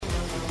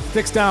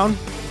Sticks down.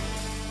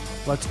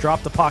 Let's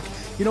drop the puck.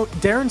 You know,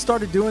 Darren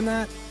started doing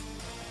that,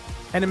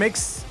 and it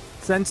makes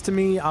sense to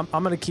me. I'm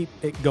going to keep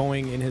it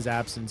going in his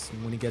absence.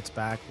 And when he gets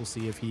back, we'll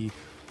see if he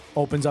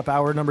opens up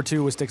hour number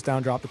 2 with sticks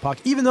down, drop the puck,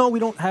 even though we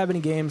don't have any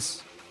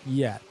games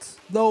yet.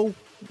 Though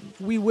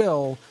we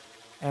will,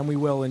 and we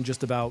will in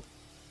just about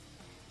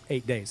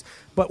 8 days.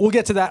 But we'll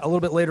get to that a little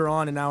bit later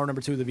on in hour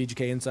number 2 of the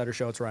VGK Insider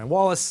Show. It's Ryan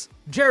Wallace,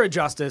 Jared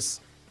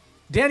Justice,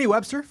 Danny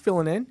Webster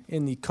filling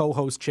in the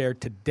co-host chair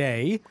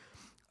today.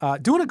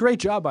 Doing a great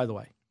job, by the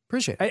way.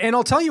 Appreciate it. And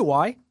I'll tell you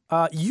why.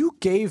 You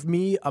gave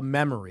me a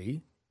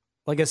memory,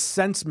 like a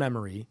sense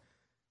memory,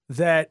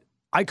 that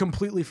I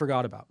completely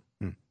forgot about.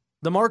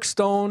 The Mark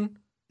Stone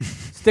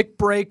stick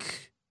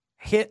break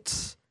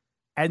hit,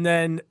 and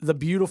then the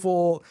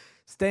beautiful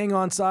staying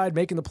onside,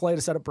 making the play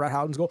to set up Brett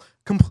Howden's goal.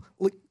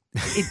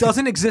 It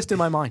doesn't exist in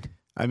my mind.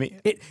 I mean,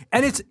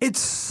 it's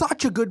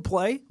such a good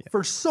play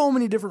for so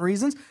many different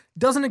reasons.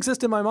 Doesn't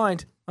exist in my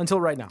mind until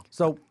right now.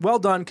 So well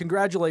done,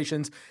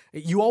 congratulations.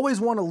 You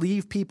always want to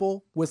leave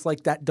people with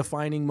like that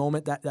defining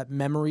moment, that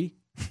memory.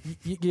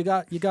 You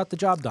got the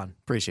job done.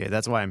 Appreciate it.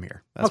 That's why I'm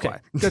here. That's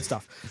why. Good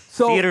stuff.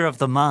 So theater of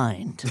the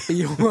mind.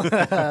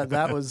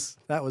 that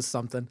was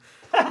something.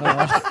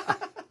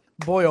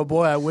 Boy, oh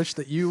boy, I wish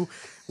that you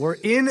were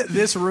in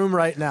this room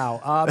right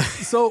now.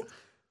 So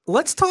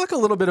let's talk a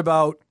little bit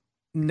about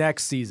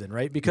next season,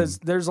 right? Because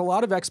there's a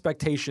lot of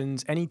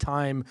expectations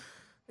anytime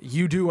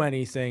you do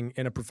anything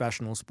in a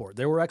professional sport.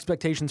 There were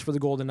expectations for the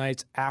Golden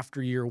Knights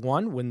after year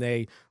 1 when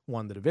they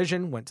won the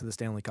division, went to the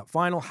Stanley Cup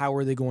final. How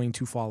are they going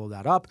to follow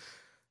that up?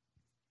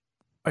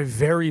 A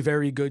very,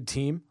 very good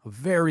team,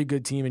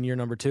 in year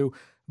number 2.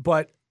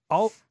 But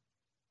I'll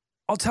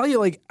tell you,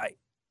 like,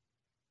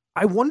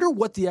 I wonder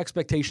what the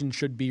expectation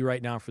should be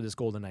right now for this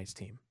Golden Knights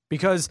team,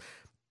 because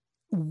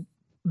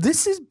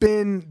this has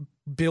been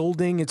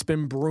building, it's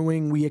been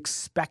brewing. We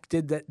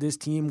expected that this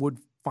team would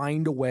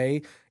find a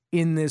way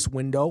in this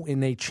window,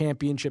 in a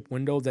championship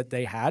window that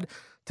they had,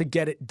 to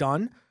get it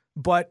done.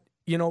 But,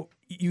 you know,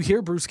 you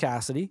hear Bruce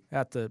Cassidy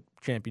at the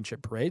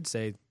championship parade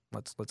say,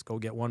 let's go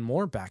get one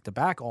more,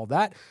 back-to-back, all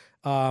that.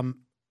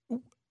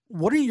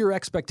 What are your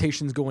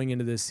expectations going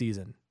into this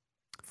season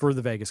for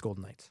the Vegas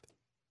Golden Knights?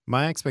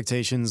 My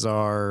expectations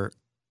are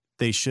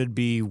they should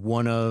be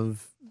one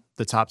of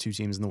the top 2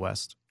 teams in the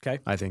West. Okay.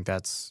 I think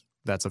that's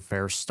a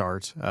fair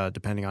start,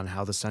 depending on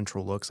how the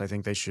Central looks. I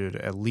think they should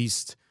at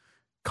least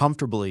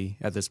comfortably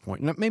at this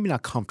point, maybe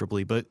not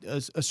comfortably, but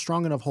a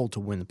strong enough hold to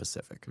win the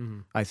Pacific. Mm-hmm.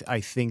 I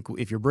think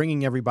if you're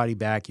bringing everybody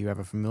back, you have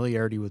a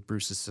familiarity with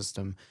Bruce's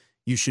system,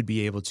 you should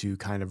be able to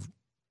kind of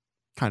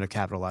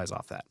capitalize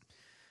off that.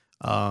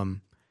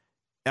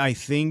 I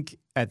think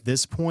at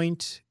this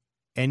point,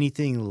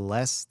 anything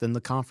less than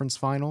the conference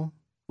final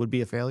would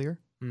be a failure.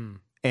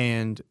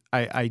 And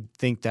I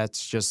think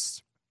that's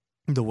just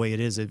the way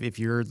it is. If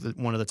you're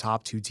one of the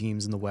top 2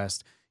 teams in the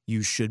West,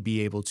 you should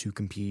be able to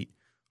compete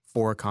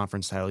for a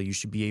conference title. You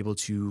should be able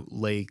to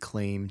lay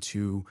claim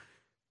to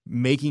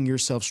making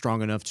yourself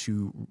strong enough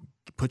to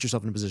put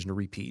yourself in a position to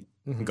repeat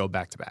and go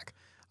back-to-back.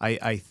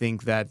 I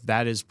think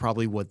that is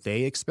probably what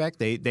they expect.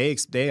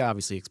 They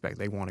obviously expect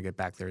they want to get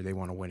back there. They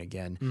want to win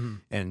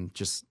again. And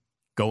just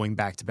going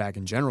back-to-back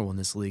in general in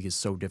this league is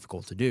so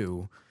difficult to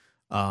do.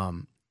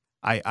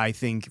 I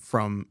think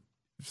from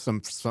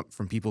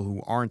people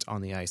who aren't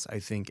on the ice, I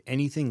think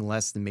anything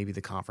less than maybe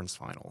the conference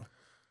final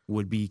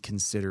would be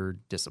considered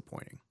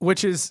disappointing.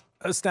 Which is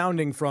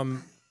astounding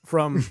from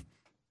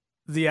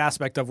the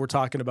aspect of we're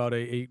talking about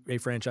a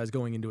franchise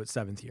going into its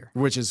 7th year.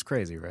 Which is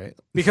crazy, right?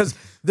 Because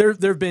there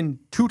have been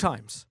 2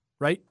 times,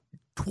 right?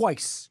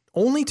 Twice,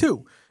 only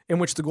 2, in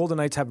which the Golden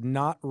Knights have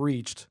not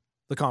reached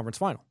the conference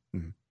final.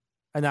 Mm-hmm.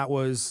 And that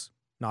was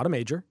not a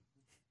major.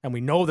 And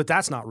we know that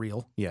that's not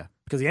real. Yeah.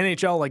 Because the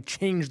NHL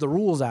changed the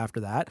rules after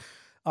that.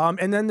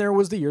 And then there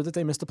was the year that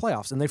they missed the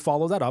playoffs, and they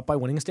followed that up by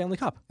winning a Stanley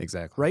Cup.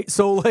 Exactly. Right?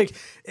 So,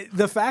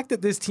 the fact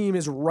that this team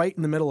is right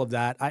in the middle of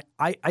that,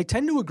 I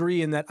tend to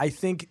agree in that I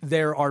think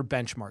there are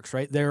benchmarks,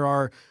 right? There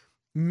are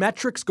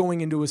metrics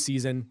going into a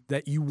season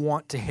that you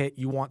want to hit,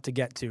 you want to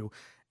get to.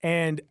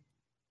 And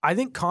I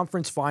think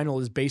conference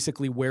final is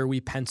basically where we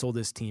pencil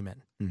this team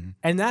in. Mm-hmm.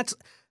 And that's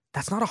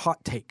not a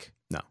hot take.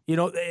 No. You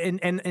know,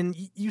 and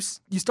you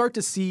start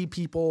to see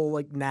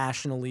people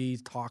nationally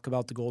talk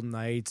about the Golden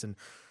Knights and,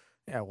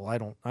 yeah, well,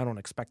 I don't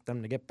expect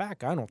them to get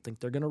back. I don't think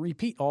they're going to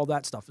repeat all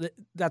that stuff.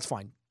 That's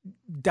fine.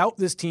 Doubt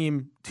this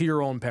team to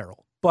your own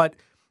peril. But,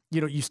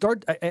 you know, you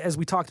start, as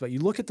we talked about, you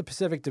look at the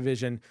Pacific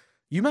Division,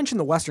 you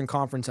mentioned the Western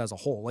Conference as a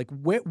whole.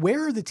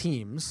 Where are the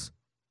teams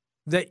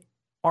that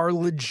are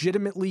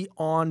legitimately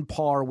on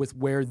par with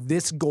where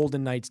this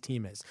Golden Knights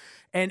team is?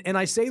 And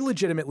I say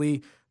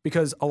legitimately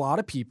because a lot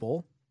of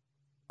people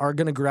are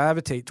going to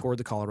gravitate toward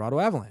the Colorado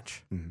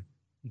Avalanche. Mm-hmm.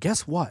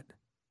 Guess what?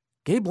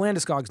 Gabe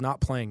Landeskog's not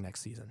playing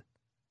next season.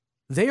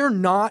 They are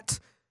not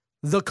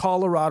the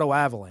Colorado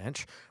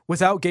Avalanche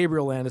without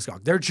Gabriel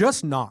Landeskog. They're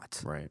just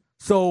not. Right.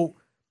 So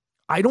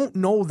I don't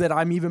know that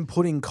I'm even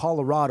putting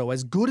Colorado,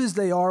 as good as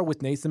they are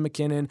with Nathan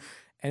MacKinnon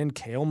and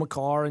Cale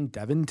Makar and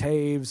Devin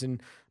Taves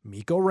and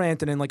Mikko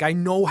Rantanen. Like, I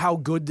know how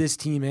good this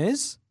team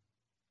is.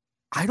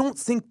 I don't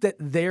think that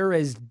they're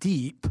as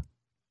deep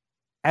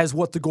as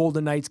what the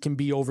Golden Knights can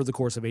be over the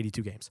course of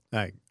 82 games.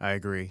 I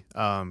agree.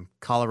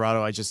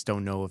 Colorado, I just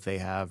don't know if they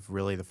have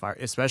really the fire,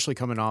 especially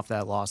coming off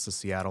that loss to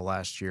Seattle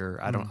last year.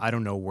 I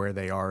don't know where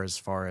they are as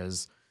far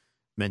as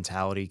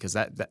mentality, because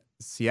that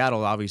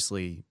Seattle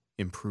obviously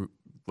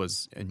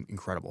was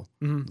incredible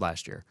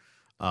last year.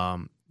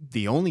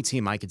 The only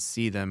team I could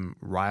see them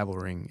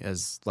rivaling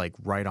as like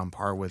right on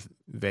par with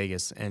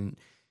Vegas, and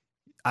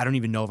I don't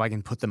even know if I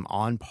can put them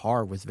on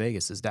par with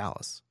Vegas, is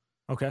Dallas.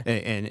 Okay.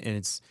 And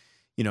it's,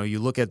 you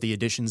look at the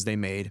additions they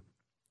made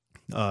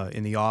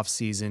in the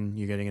offseason.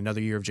 You're getting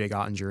another year of Jake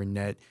Ottinger in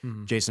net.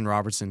 Jason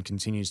Robertson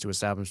continues to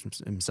establish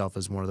himself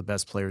as one of the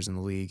best players in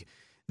the league.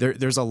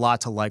 There's a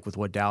lot to like with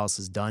what Dallas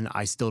has done.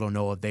 I still don't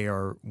know if they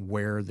are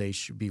where they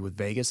should be with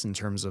Vegas in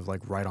terms of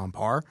like right on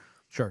par.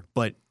 Sure.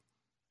 But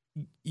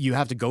you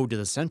have to go to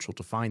the Central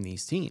to find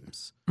these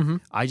teams.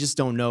 I just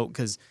don't know,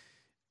 because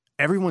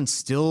everyone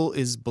still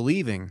is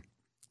believing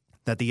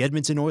that the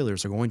Edmonton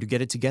Oilers are going to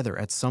get it together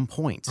at some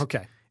point.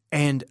 Okay.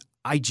 And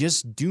I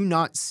just do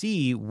not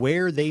see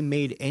where they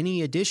made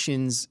any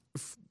additions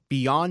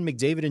beyond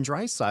McDavid and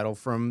Draisaitl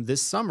from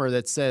this summer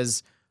that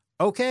says,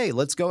 okay,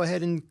 let's go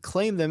ahead and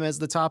claim them as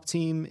the top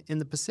team in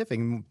the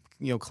Pacific,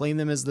 claim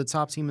them as the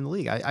top team in the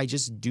league. I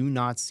just do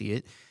not see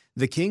it.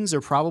 The Kings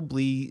are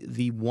probably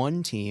the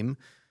one team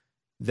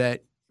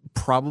that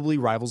probably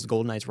rivals the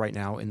Golden Knights right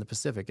now in the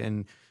Pacific.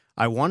 And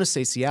I want to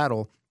say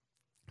Seattle,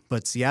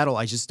 but Seattle,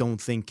 I just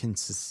don't think can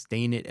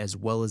sustain it as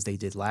well as they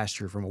did last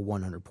year from a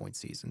 100-point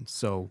season.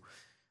 So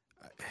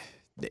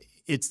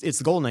it's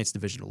the Golden Knights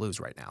division to lose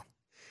right now.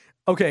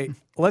 Okay,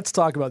 let's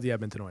talk about the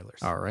Edmonton Oilers.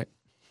 All right.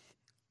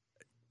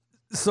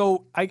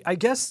 So I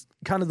guess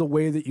kind of the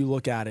way that you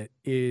look at it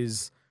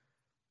is,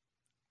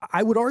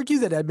 I would argue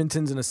that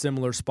Edmonton's in a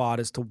similar spot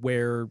as to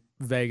where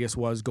Vegas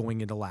was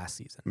going into last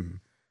season.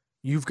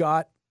 You've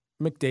got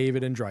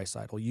McDavid and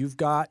Draisaitl. You've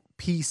got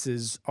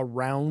pieces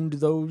around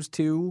those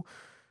two.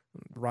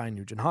 Ryan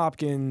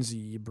Nugent-Hopkins,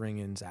 you bring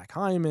in Zach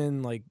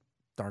Hyman, like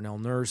Darnell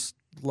Nurse,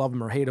 love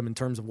him or hate him in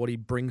terms of what he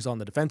brings on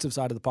the defensive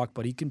side of the puck,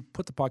 but he can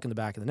put the puck in the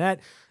back of the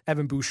net.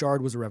 Evan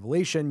Bouchard was a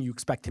revelation. You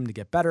expect him to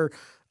get better.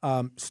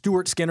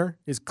 Stuart Skinner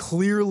is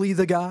clearly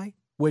the guy,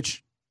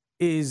 which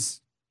is,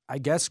 I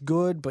guess,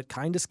 good, but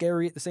kind of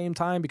scary at the same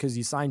time, because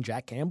you signed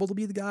Jack Campbell to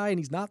be the guy, and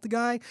he's not the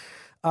guy.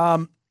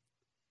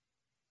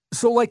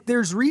 So, like,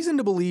 there's reason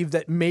to believe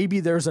that maybe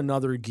there's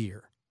another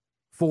gear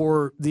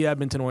for the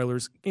Edmonton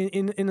Oilers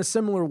in a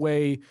similar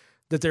way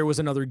that there was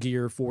another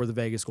gear for the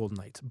Vegas Golden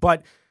Knights.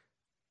 But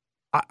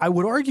I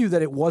would argue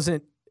that it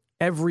wasn't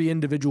every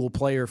individual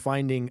player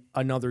finding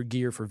another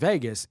gear for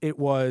Vegas. It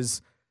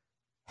was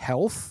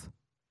health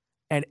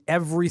and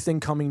everything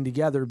coming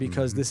together,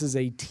 because this is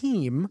a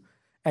team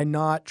and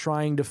not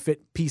trying to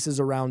fit pieces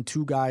around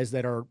two guys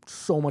that are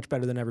so much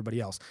better than everybody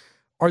else.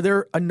 Are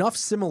there enough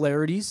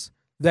similarities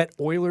that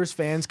Oilers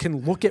fans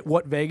can look at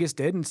what Vegas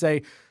did and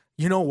say,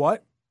 you know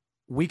what?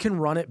 We can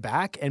run it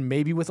back, and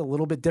maybe with a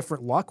little bit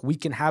different luck, we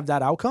can have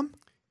that outcome?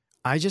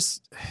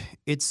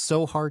 It's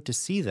so hard to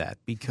see that,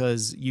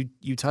 because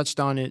you touched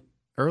on it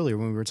earlier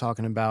when we were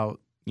talking about,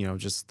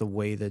 just the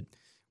way that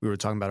we were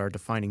talking about our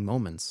defining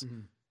moments.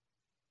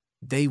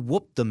 They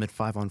whooped them at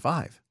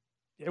 5-on-5.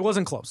 It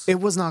wasn't close.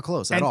 It was not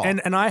close at all.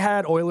 And I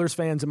had Oilers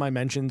fans in my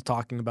mentions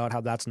talking about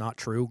how that's not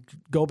true.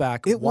 Go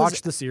back,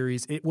 watch the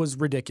series. It was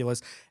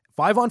ridiculous.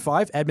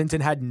 5-on-5,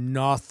 Edmonton had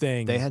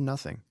nothing. They had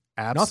nothing.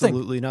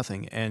 Absolutely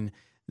nothing. And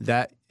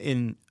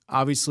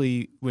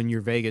obviously, when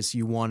you're Vegas,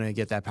 you want to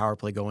get that power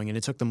play going, and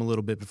it took them a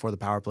little bit before the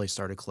power play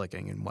started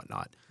clicking and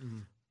whatnot.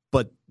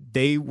 But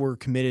they were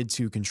committed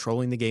to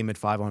controlling the game at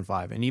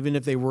 5-on-5. And even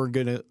if they were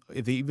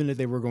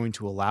going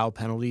to allow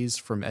penalties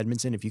from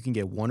Edmonton, if you can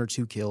get 1 or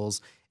 2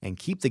 kills and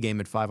keep the game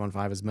at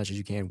 5-on-5 as much as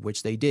you can,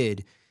 which they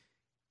did,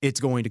 it's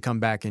going to come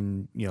back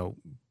and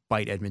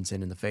bite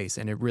Edmonton in the face,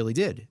 and it really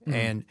did.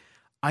 And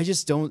I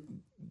just don't.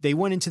 They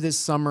went into this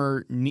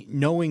summer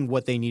knowing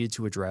what they needed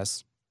to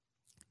address,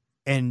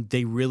 and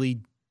they really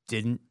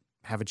didn't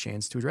have a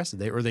chance to address it.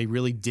 They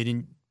really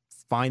didn't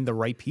find the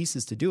right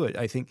pieces to do it.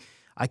 I think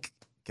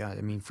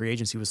free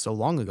agency was so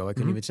long ago, I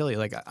couldn't even tell you.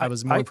 Like, I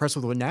was more impressed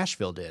with what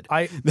Nashville did.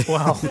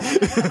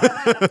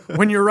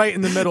 When you're right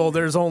in the middle,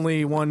 there's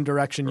only one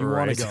direction you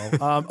want to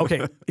go.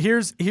 Okay,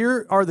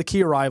 here are the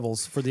key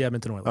arrivals for the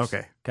Edmonton Oilers.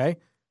 Okay,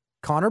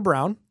 Connor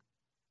Brown,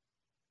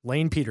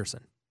 Lane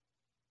Peterson.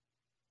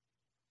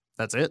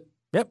 That's it?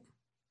 Yep.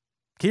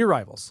 Key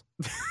arrivals.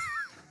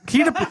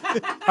 All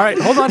right,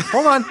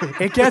 hold on.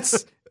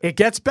 It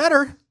gets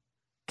better.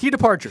 Key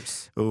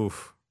departures.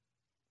 Oof.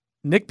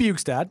 Nick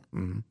Bjugstad,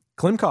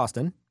 Klim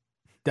Kostin,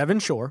 Devin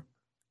Shore,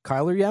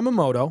 Kyler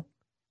Yamamoto,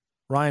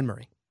 Ryan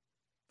Murray.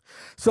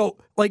 So,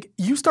 like,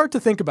 you start to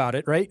think about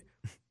it, right?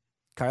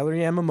 Kyler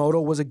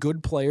Yamamoto was a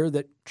good player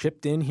that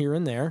chipped in here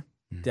and there.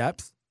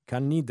 Depth,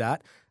 kind of need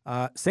that.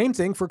 Same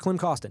thing for Klim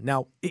Kostin.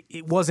 Now,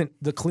 it wasn't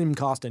the Klim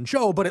Kostin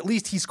show, but at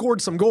least he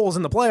scored some goals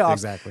in the playoffs.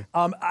 Exactly.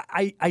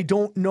 I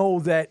don't know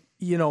that,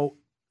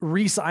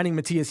 re-signing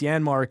Matthias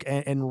Janmark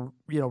and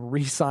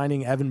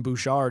re-signing Evan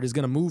Bouchard is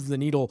going to move the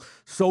needle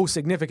so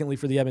significantly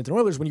for the Edmonton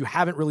Oilers when you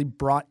haven't really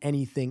brought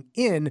anything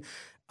in.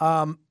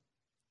 I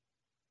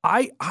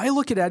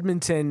look at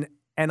Edmonton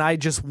and I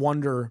just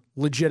wonder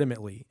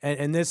legitimately,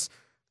 and this,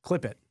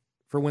 clip it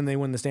for when they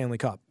win the Stanley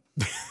Cup.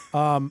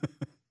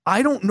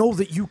 I don't know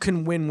that you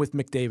can win with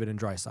McDavid and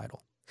Draisaitl.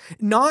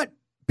 Not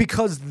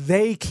because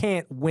they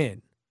can't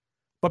win,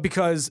 but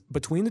because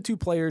between the two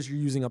players, you're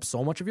using up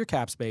so much of your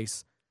cap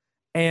space,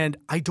 and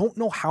I don't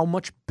know how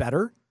much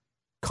better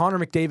Connor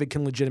McDavid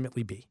can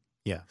legitimately be.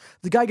 Yeah.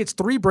 The guy gets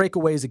 3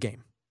 breakaways a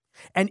game.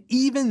 And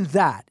even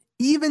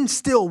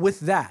still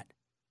with that,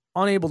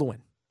 unable to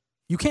win.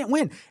 You can't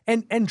win.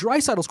 And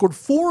Draisaitl scored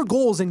 4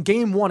 goals in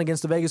game 1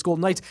 against the Vegas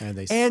Golden Knights,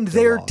 and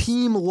their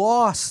team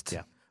lost.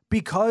 Yeah.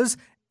 Because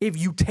if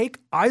you take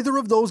either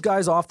of those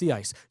guys off the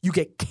ice, you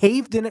get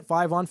caved in at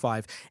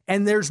 5-on-5,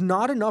 and there's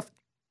not enough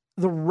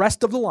the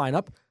rest of the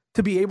lineup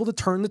to be able to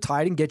turn the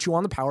tide and get you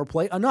on the power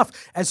play enough.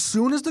 As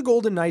soon as the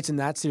Golden Knights in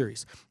that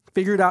series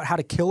figured out how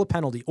to kill a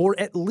penalty, or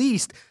at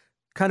least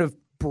kind of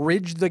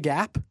bridge the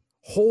gap,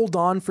 hold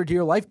on for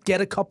dear life,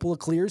 get a couple of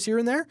clears here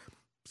and there,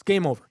 it's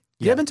game over.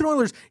 The Edmonton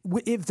Oilers,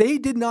 if they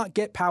did not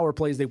get power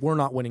plays, they were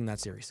not winning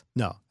that series.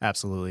 No,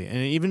 absolutely. And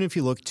even if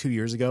you look 2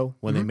 years ago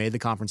when they made the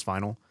conference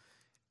final,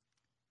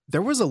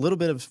 there was a little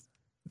bit of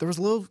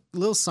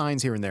little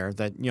signs here and there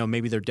that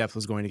maybe their depth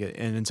was going to get.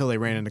 And until they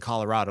ran into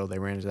Colorado, they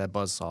ran into that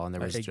buzzsaw, and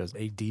there was just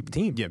a deep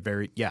team.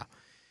 Yeah.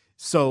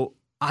 So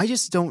I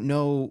just don't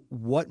know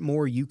what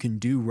more you can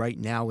do right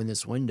now in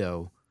this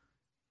window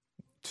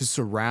to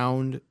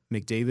surround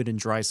McDavid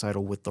and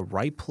Draisaitl with the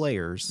right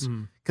players,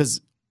 because.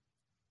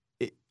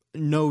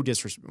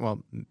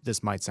 Well,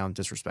 this might sound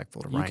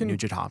disrespectful to Ryan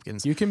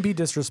Nugent-Hopkins. You can be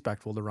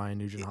disrespectful to Ryan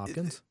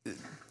Nugent-Hopkins.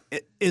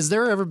 Is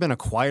there ever been a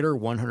quieter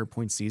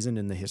 100-point season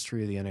in the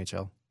history of the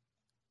NHL?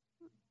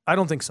 I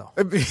don't think so.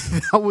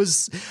 That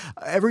was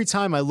every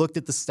time I looked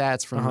at the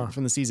stats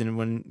from the season, and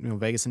when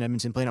Vegas and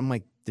Edmonton played, I'm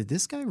like, did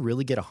this guy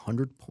really get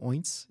 100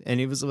 points? And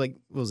it was like,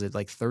 what was it,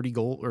 like 30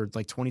 goals or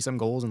like 20-some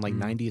goals and like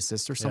 90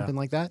 assists or something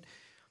like that?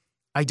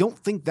 I don't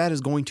think that is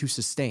going to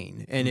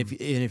sustain. And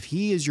if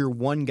he is your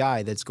one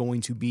guy that's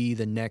going to be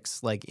the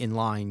next in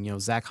line,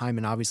 Zach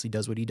Hyman obviously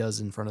does what he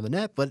does in front of the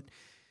net, but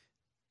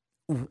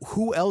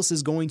who else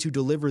is going to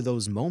deliver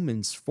those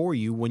moments for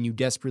you when you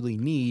desperately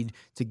need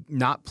to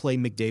not play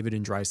McDavid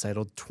and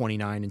Draisaitl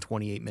 29 and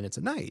 28 minutes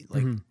a night?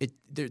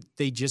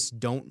 They just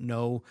don't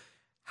know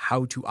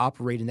how to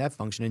operate in that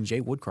function, and Jay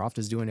Woodcroft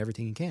is doing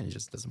everything he can. It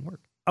just doesn't work.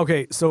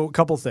 Okay, so a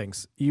couple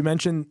things. You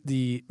mentioned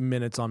the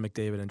minutes on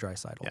McDavid and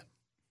Draisaitl. Yeah.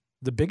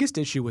 The biggest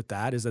issue with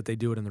that is that they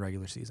do it in the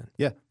regular season.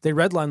 Yeah. They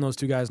redline those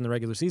two guys in the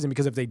regular season,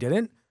 because if they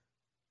didn't,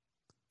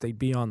 they'd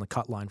be on the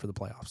cut line for the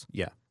playoffs.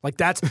 Yeah.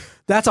 That's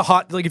a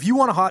hot, if you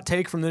want a hot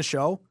take from this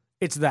show,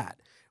 it's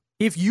that.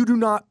 If you do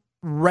not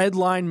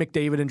redline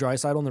McDavid and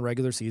Draisaitl in the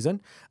regular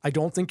season, I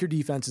don't think your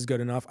defense is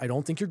good enough. I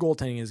don't think your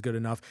goaltending is good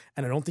enough.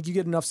 And I don't think you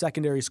get enough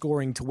secondary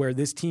scoring to where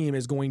this team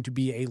is going to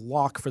be a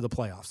lock for the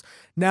playoffs.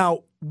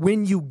 Now,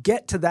 when you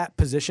get to that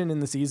position in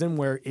the season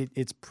where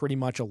it's pretty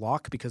much a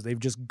lock because they've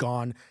just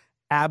gone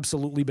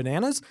absolutely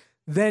bananas,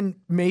 then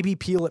maybe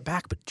peel it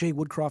back. But Jay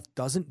Woodcroft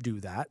doesn't do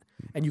that,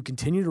 and you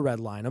continue to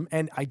redline them.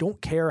 And I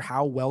don't care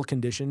how well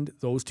conditioned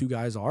those two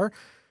guys are.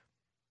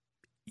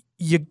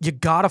 You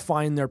got to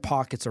find their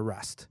pockets of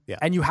rest. Yeah.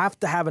 And you have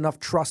to have enough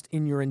trust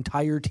in your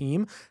entire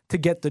team to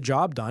get the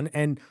job done.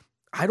 And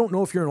I don't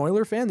know if you're an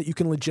Oiler fan that you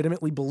can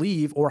legitimately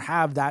believe or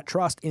have that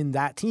trust in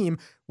that team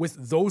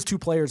with those two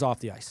players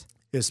off the ice.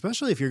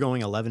 Especially if you're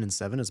going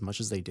 11-7 as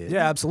much as they did.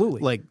 Yeah,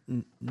 absolutely.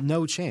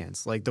 No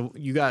chance.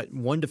 You got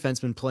one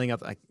defenseman playing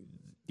up.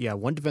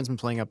 One defenseman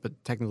playing up,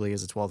 but technically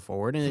as a 12th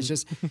forward, and it's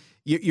just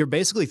you're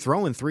basically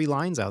throwing 3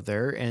 lines out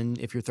there. And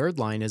if your third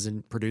line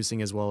isn't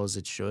producing as well as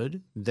it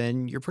should,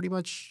 then you're pretty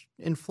much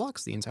in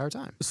flux the entire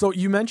time. So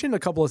you mentioned a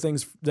couple of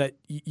things that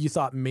you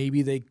thought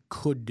maybe they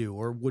could do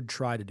or would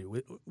try to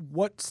do.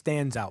 What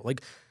stands out?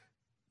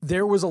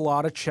 There was a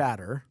lot of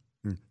chatter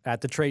at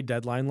the trade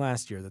deadline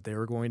last year that they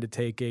were going to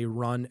take a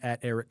run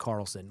at Erik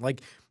Karlsson.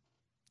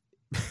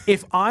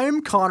 If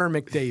I'm Connor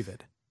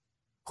McDavid,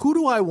 who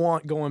do I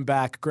want going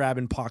back,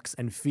 grabbing pucks,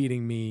 and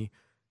feeding me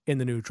in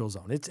the neutral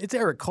zone? It's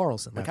Erik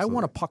Karlsson. I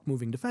want a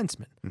puck-moving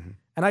defenseman. Mm-hmm.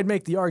 And I'd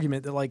make the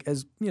argument that,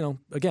 as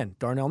again,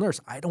 Darnell Nurse,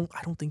 I don't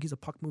think he's a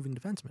puck-moving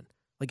defenseman.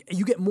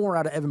 You get more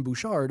out of Evan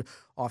Bouchard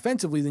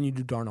offensively than you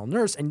do Darnell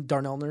Nurse, and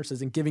Darnell Nurse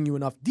isn't giving you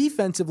enough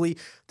defensively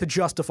to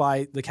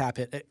justify the cap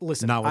hit.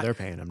 Listen, not what they're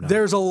paying him. No.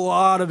 There's a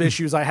lot of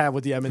issues I have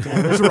with the Edmonton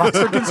Oilers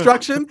roster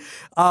construction,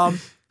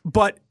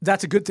 but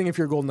that's a good thing if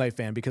you're a Golden Knight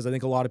fan, because I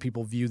think a lot of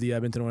people view the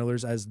Edmonton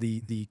Oilers as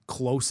the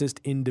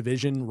closest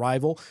in-division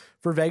rival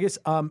for Vegas.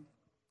 I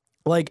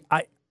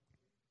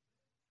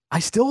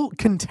still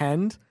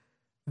contend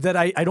that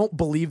I don't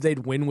believe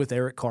they'd win with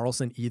Erik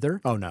Karlsson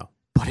either. Oh, no.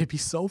 But it'd be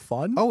so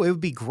fun. Oh, it would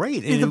be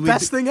great. It'd be the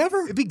best thing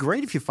ever. It'd be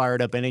great if you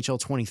fired up NHL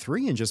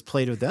 23 and just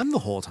played with them the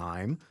whole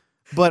time.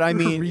 But I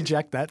mean,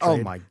 reject that trade.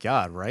 Oh my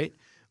God, right?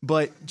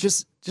 But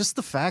just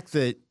the fact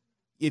that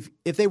if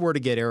they were to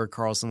get Erik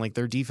Karlsson, like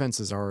their defense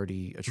is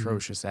already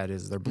atrocious. That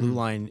is, their blue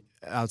line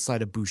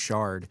outside of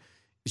Bouchard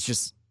is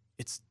just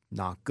it's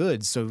not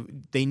good. So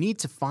they need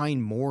to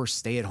find more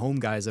stay-at-home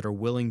guys that are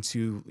willing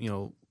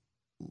to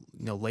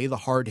lay the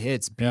hard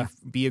hits,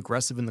 be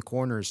aggressive in the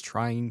corners,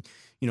 trying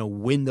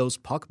win those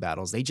puck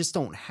battles. They just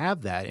don't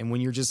have that. And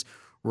when you're just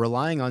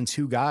relying on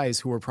two guys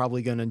who are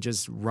probably going to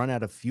just run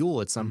out of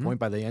fuel at some point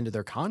by the end of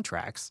their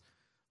contracts,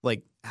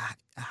 like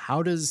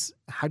how do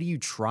you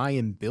try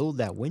and build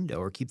that window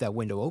or keep that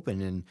window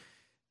open? And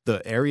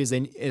the areas,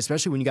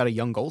 especially when you got a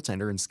young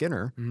goaltender in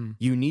Skinner,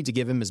 you need to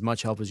give him as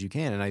much help as you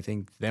can. And I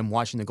think them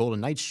watching the Golden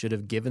Knights should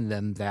have given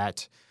them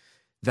that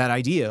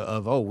idea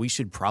of, we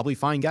should probably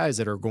find guys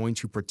that are going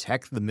to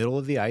protect the middle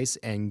of the ice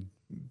and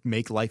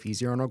make life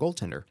easier on our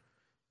goaltender.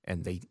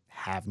 And they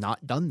have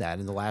not done that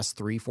in the last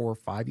 3, 4,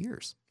 5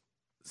 years.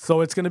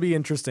 So it's going to be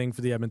interesting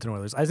for the Edmonton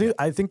Oilers. I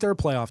think they're a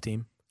playoff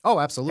team. Oh,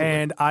 absolutely.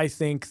 And I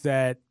think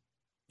that,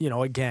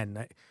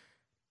 again,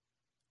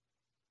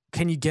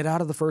 can you get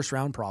out of the first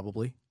round?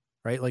 Probably,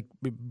 right? Like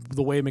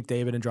the way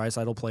McDavid and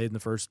Draisaitl played in the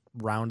first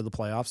round of the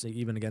playoffs,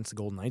 even against the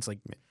Golden Knights, like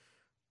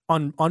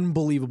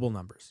unbelievable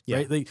numbers,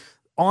 right? They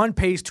on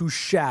pace to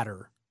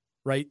shatter,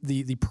 right?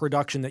 The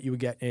production that you would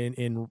get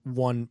in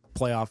one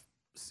playoff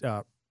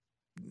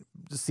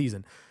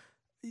season.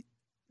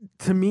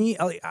 To me,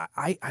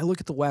 I look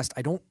at the West.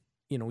 I don't,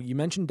 you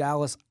mentioned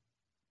Dallas.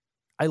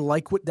 I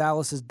like what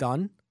Dallas has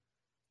done.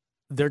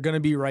 They're going to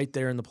be right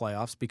there in the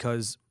playoffs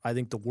because I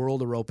think the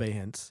world of Rope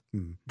hints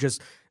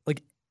just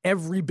like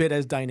every bit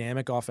as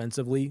dynamic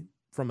offensively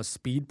from a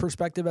speed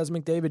perspective as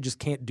McDavid, just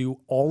can't do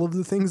all of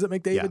the things that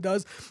McDavid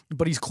does,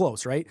 but he's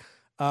close, right?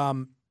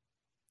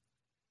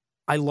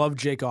 I love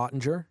Jake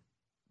Ottinger,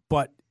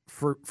 but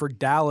for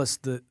Dallas,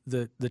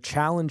 the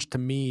challenge to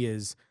me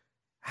is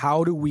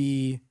how do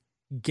we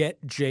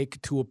get Jake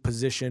to a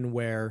position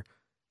where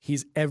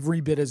he's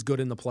every bit as good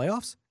in the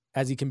playoffs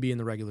as he can be in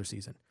the regular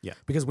season. Yeah.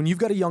 Because when you've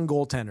got a young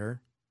goaltender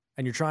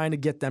and you're trying to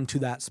get them to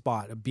that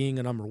spot of being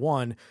a number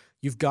one,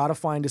 you've got to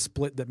find a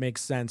split that makes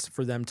sense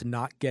for them to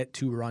not get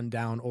too run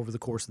down over the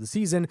course of the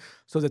season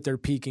so that they're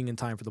peaking in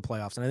time for the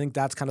playoffs. And I think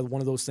that's kind of one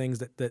of those things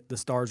that the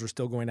Stars are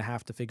still going to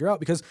have to figure out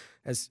because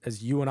as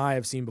you and I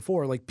have seen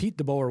before, like Pete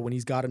DeBoer, when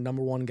he's got a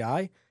number one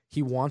guy,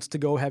 he wants to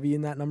go heavy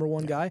in that number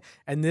one guy.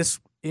 And this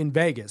in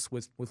Vegas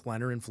with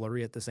Leonard and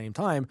Fleury at the same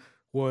time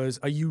was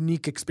a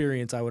unique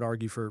experience, I would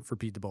argue, for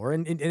Pete DeBoer.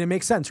 And it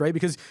makes sense, right?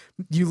 Because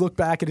you look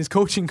back at his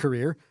coaching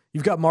career,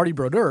 you've got Marty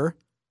Brodeur.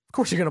 Of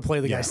course you're going to play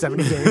the guy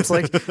 70 games.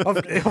 Like,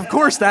 of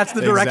course that's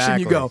the direction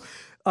you go.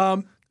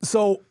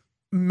 So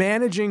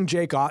managing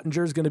Jake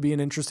Ottinger is going to be an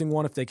interesting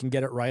one if they can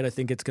get it right. I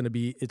think it's going to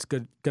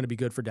be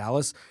good for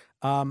Dallas.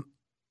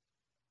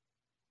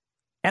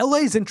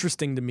 LA's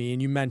interesting to me,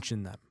 and you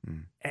mentioned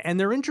them. And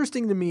they're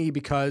interesting to me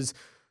because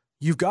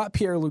you've got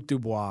Pierre-Luc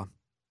Dubois,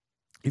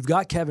 you've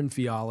got Kevin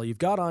Fiala, you've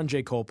got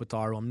Anze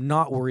Kopitar, who I'm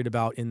not worried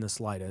about in the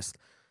slightest.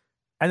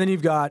 And then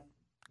you've got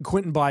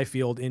Quentin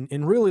Byfield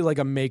in really like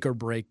a make or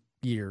break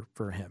year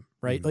for him,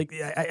 right? Like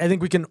I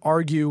think we can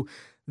argue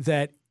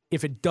that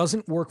if it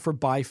doesn't work for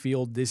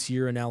Byfield this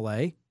year in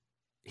LA,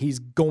 he's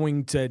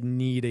going to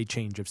need a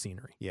change of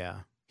scenery. Yeah.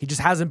 He just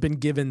hasn't been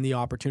given the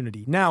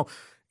opportunity. Now,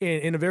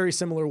 in a very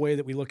similar way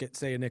that we look at,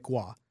 say, a Nick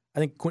Waugh, I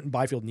think Quentin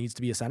Byfield needs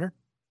to be a center.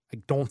 I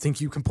don't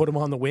think you can put him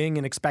on the wing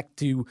and expect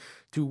to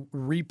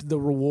reap the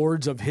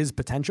rewards of his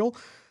potential.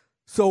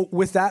 So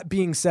with that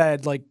being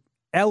said, like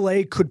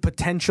LA could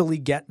potentially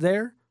get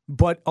there,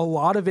 but a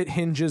lot of it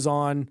hinges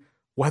on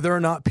whether or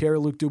not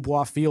Pierre-Luc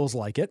Dubois feels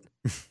like it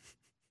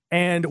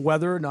and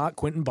whether or not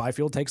Quentin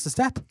Byfield takes the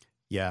step.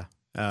 Yeah.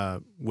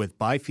 With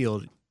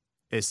Byfield,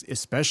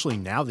 especially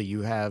now that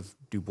you have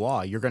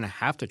Dubois, you're going to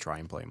have to try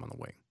and play him on the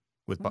wing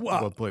with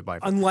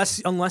Byfield.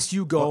 Unless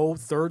you go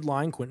third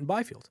line Quentin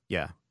Byfield.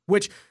 Yeah.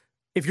 Which,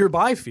 if you're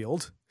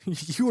Byfield,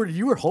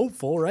 you were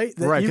hopeful, right?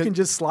 That you can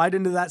just slide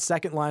into that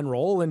second line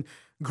role and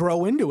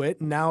grow into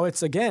it. And now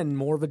it's, again,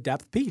 more of a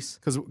depth piece.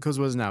 Because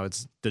what is now?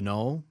 It's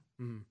Deneau,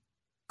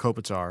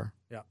 Kopitar,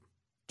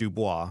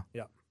 Dubois,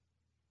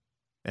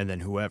 and then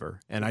whoever.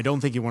 And I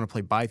don't think you want to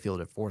play Byfield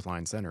at fourth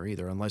line center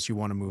either, unless you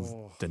want to move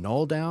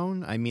Deneau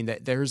down. I mean,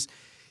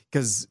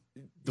 because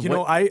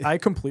I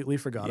completely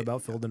forgot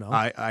about Phil Deneau.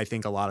 I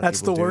think a lot of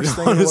That's people the worst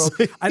thing in the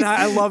world. And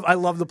I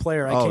love the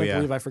player. I can't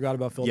believe I forgot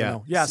about Phil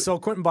Deneau. Yeah, so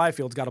Quentin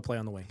Byfield's got to play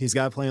on the wing. He's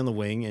got to play on the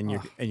wing, and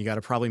you got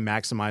to probably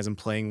maximize him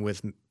playing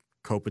with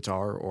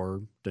Kopitar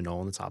or Deneau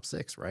in the top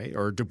six, right?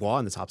 Or Dubois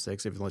in the top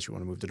six, unless you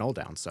want to move Deneau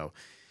down. So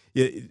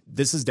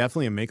this is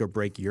definitely a make or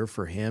break year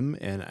for him,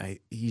 and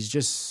he's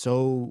just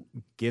so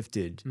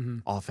gifted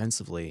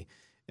offensively,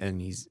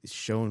 and he's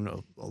shown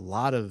a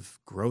lot of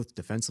growth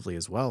defensively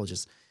as well.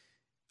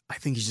 I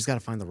think he's just got to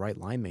find the right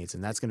line mates,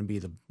 and that's going to be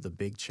the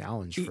big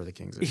challenge for the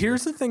Kings.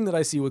 Here's the thing that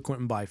I see with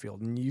Quentin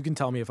Byfield, and you can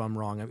tell me if I'm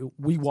wrong. I mean,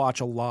 we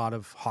watch a lot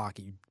of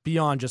hockey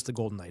beyond just the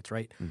Golden Knights,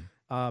 right?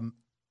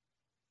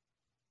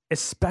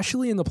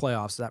 Especially in the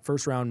playoffs, that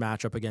first round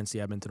matchup against the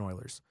Edmonton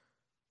Oilers.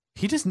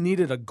 He just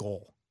needed a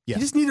goal. Yeah.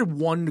 He just needed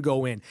one to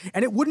go in.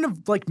 And it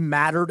wouldn't have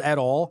mattered at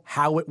all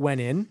how it went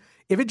in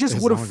if it just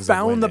As would long have as it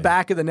found went the in.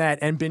 back of the net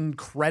and been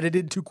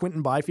credited to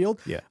Quentin Byfield,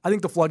 Yeah. I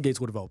think the floodgates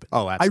would have opened.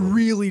 Oh, absolutely. I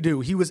really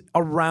do. He was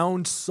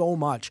around so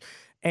much.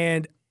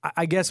 And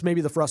I guess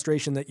maybe the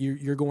frustration that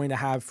you're going to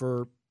have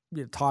for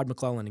Todd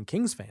McClellan and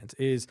Kings fans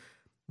is,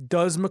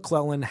 does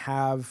McClellan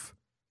have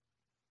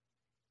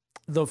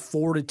the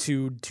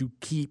fortitude to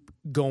keep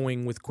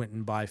going with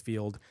Quentin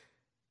Byfield,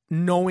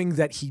 knowing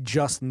that he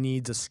just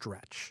needs a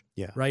stretch,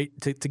 right,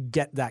 to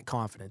get that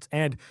confidence?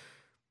 And,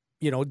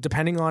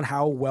 depending on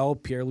how well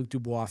Pierre-Luc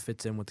Dubois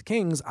fits in with the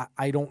Kings,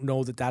 I don't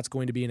know that that's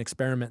going to be an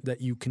experiment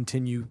that you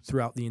continue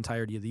throughout the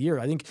entirety of the year.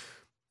 I think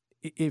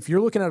if you're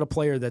looking at a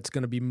player that's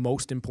going to be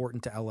most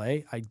important to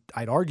LA,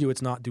 I'd argue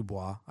it's not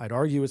Dubois. I'd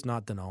argue it's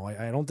not Danault.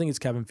 I don't think it's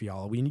Kevin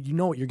Fiala. You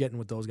know what you're getting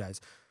with those guys.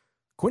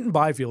 Quentin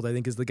Byfield, I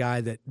think, is the guy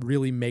that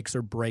really makes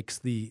or breaks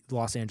the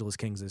Los Angeles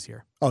Kings this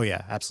year. Oh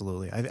yeah,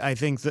 absolutely. I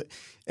think that,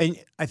 and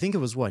I think it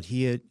was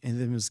he had,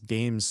 and it was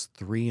games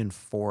 3 and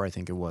 4, I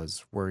think it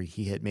was, where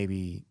he hit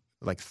maybe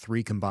like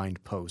 3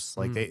 combined posts.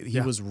 Like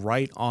he was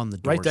right on the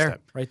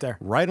doorstep.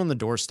 Right on the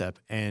doorstep.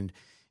 And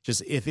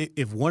just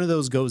if one of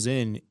those goes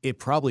in, it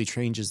probably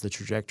changes the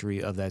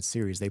trajectory of that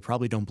series. They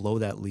probably don't blow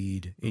that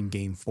lead in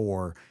game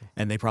 4,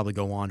 and they probably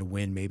go on to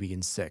win maybe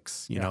in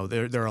 6. You know,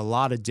 there are a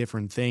lot of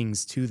different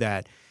things to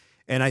that.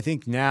 And I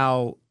think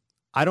now,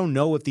 I don't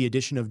know if the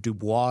addition of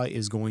Dubois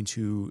is going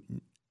to,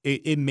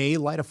 it may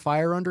light a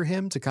fire under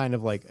him to kind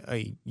of like,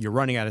 hey, you're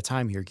running out of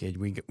time here, kid.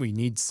 We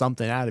need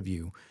something out of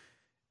you.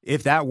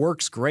 If that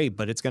works, great,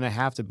 but it's going to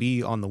have to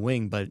be on the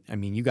wing. But, I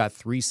mean, you got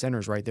 3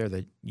 centers right there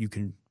that you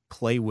can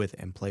play with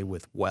and play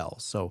with well.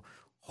 So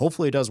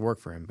hopefully it does work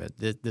for him, but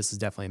this is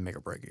definitely a make or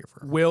break year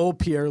for him. Will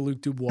Pierre-Luc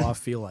Dubois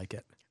feel like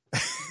it?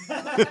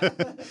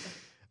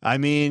 I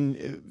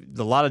mean,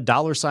 a lot of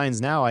dollar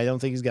signs now. I don't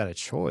think he's got a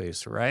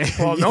choice, right?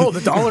 Well, no, the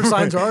dollar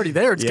signs are already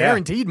there. It's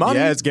guaranteed money.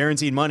 Yeah, it's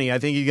guaranteed money. I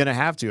think you're going to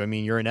have to. I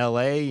mean, you're in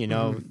LA,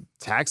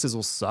 taxes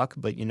will suck,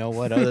 but you know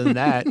what? Other than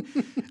that,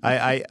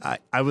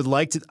 I would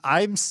like to.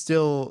 I'm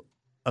still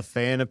a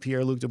fan of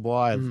Pierre-Luc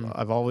Dubois.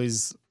 I've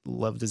always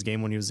loved his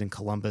game when he was in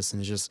Columbus,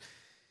 and just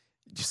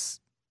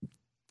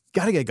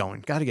got to get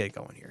going. Got to get it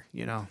going here,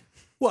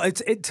 Well,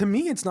 to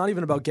me, it's not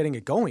even about getting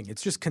it going.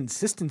 It's just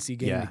consistency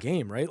game to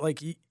game, right? Like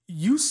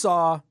you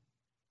saw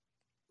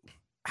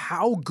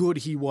how good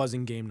he was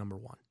in game number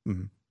 1.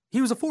 Mm-hmm.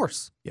 He was a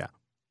force. Yeah.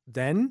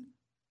 Then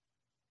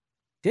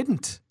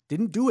didn't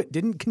do it.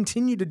 Didn't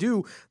continue to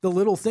do the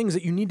little things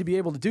that you need to be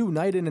able to do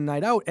night in and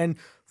night out. And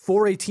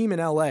for a team in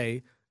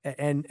LA,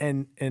 and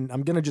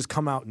I'm going to just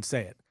come out and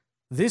say it,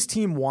 this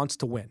team wants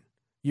to win.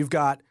 You've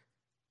got,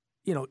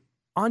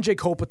 Anze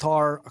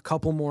Kopitar, a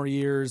couple more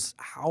years.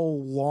 How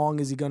long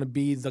is he going to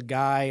be the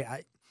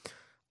guy?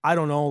 I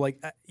don't know.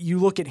 Like, you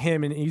look at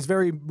him, and he's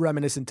very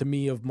reminiscent to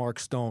me of Mark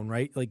Stone,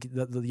 right? Like,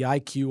 the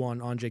IQ on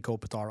Anze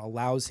Kopitar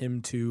allows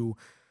him to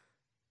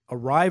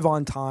arrive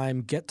on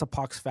time, get to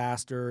pucks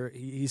faster.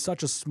 He's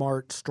such a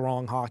smart,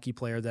 strong hockey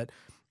player that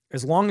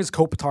as long as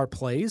Kopitar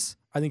plays,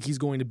 I think he's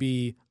going to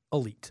be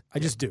elite. I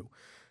just do.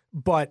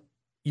 But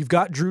you've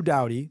got Drew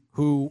Doughty,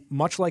 who,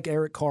 much like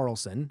Erik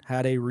Karlsson,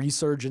 had a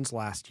resurgence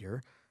last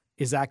year.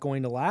 Is that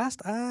going to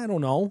last? I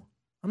don't know.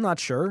 I'm not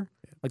sure.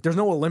 Like, there's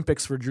no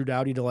Olympics for Drew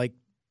Doughty to, like,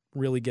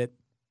 really get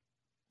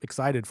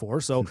excited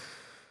for. So,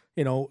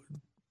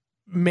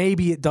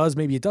 maybe it does,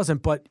 maybe it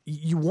doesn't. But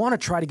you want to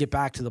try to get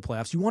back to the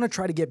playoffs. You want to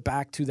try to get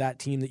back to that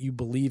team that you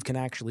believe can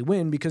actually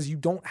win, because you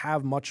don't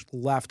have much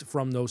left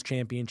from those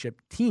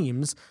championship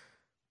teams.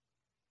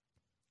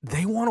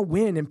 They want to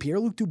win, and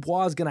Pierre-Luc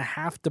Dubois is going to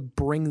have to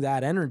bring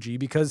that energy,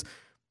 because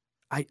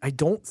I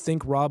don't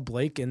think Rob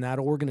Blake and that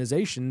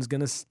organization is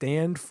going to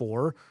stand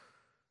for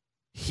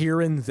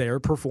here and there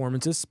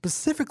performances,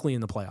 specifically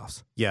in the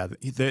playoffs. Yeah,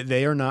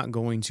 they are not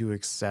going to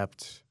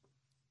accept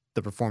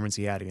the performance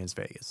he had against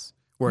Vegas,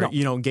 where,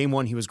 game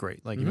 1 he was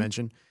great, like you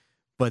mentioned,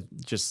 but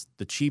just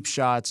the cheap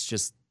shots,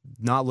 just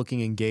not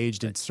looking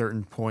engaged at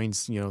certain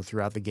points,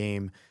 throughout the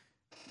game.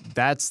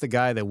 That's the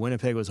guy that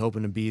Winnipeg was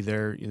hoping to be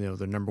their,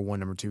 the number 1,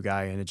 number 2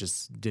 guy, and it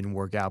just didn't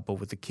work out. But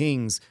with the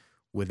Kings,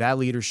 with that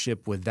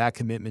leadership, with that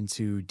commitment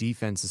to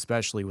defense,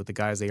 especially with the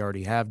guys they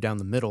already have down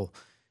the middle,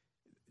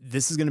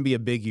 this is going to be a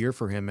big year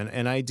for him.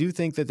 And I do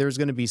think that there's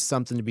going to be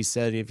something to be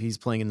said if he's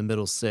playing in the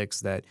middle 6,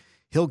 that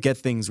he'll get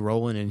things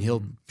rolling and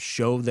he'll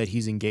show that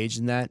he's engaged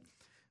in that.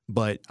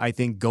 But I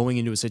think going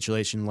into a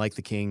situation like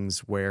the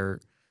Kings,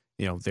 where,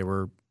 they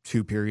were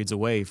 2 periods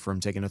away from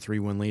taking a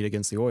 3-1 lead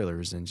against the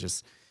Oilers, and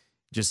just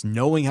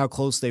knowing how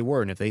close they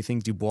were, and if they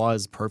think Dubois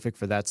is perfect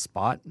for that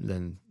spot,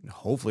 then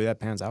hopefully that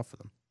pans out for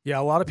them. Yeah,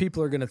 a lot of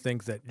people are going to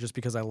think that just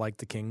because I liked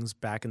the Kings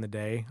back in the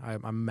day,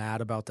 I'm mad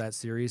about that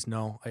series.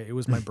 No, it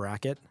was my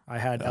bracket. I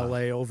had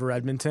LA over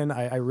Edmonton.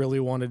 I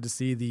really wanted to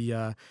see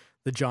the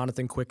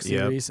Jonathan Quick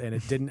series, and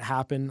it didn't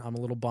happen. I'm a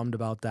little bummed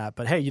about that.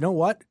 But hey, you know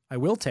what? I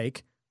will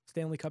take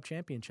Stanley Cup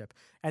championship.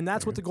 And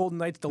that's what the Golden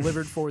Knights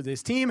delivered for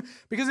this team.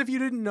 Because if you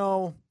didn't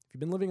know, if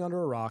you've been living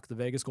under a rock, the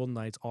Vegas Golden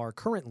Knights are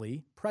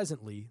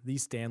presently, the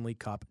Stanley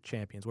Cup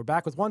champions. We're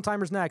back with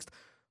One-Timers next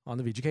on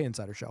the VGK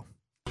Insider Show.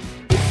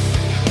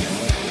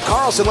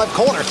 Karlsson left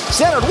corner.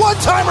 Centered.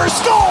 One-timer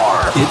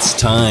score! It's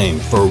time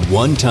for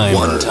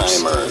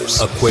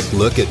One-Timers. A quick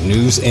look at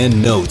news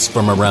and notes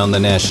from around the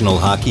National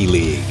Hockey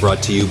League.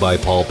 Brought to you by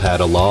Paul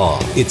Padala.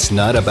 It's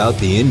not about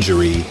the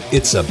injury,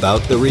 it's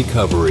about the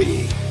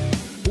recovery.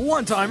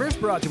 One-Timers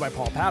brought to you by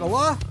Paul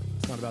Padala.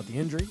 It's not about the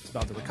injury, it's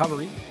about the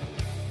recovery.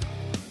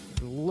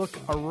 Look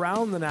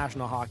around the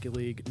National Hockey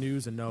League,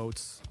 news and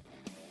notes.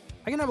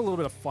 I can have a little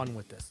bit of fun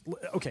with this.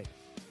 Okay.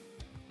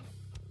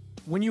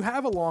 When you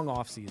have a long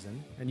off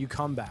season and you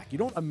come back, you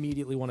don't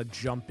immediately want to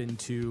jump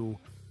into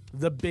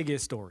the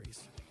biggest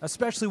stories,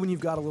 especially when you've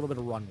got a little bit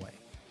of runway.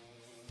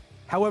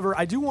 However,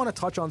 I do want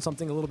to touch on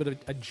something a little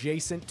bit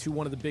adjacent to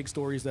one of the big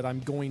stories that I'm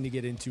going to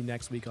get into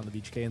next week on the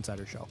BGK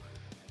Insider Show.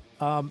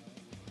 I'm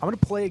going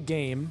to play a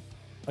game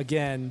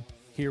again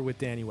here with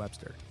Danny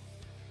Webster.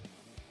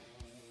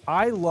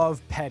 I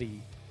love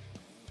Petty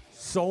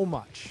so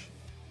much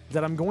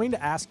that I'm going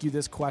to ask you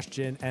this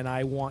question, and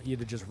I want you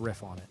to just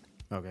riff on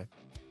it. Okay.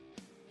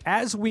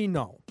 As we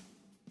know,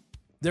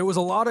 there was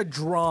a lot of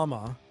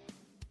drama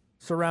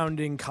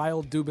surrounding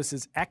Kyle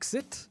Dubas's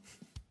exit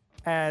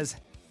as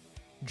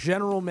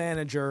general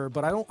manager,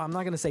 but I'm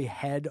not going to say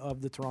head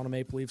of the Toronto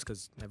Maple Leafs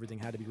because everything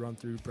had to be run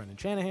through Brendan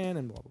Shanahan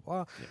and blah,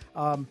 blah,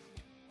 blah. Yeah.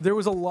 There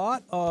was a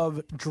lot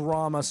of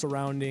drama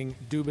surrounding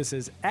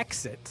Dubas's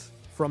exit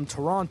from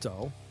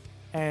Toronto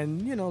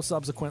and,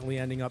 subsequently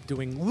ending up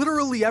doing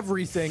literally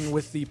everything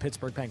with the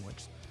Pittsburgh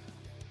Penguins.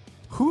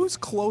 Who's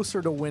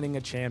closer to winning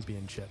a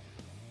championship?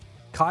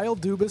 Kyle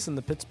Dubas and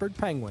the Pittsburgh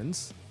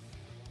Penguins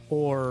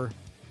or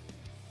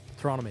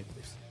the Toronto Maple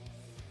Leafs?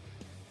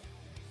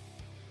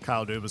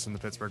 Kyle Dubas and the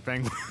Pittsburgh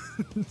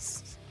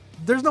Penguins.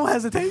 There's no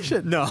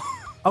hesitation. No.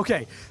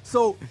 Okay,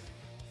 so...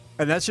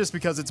 And that's just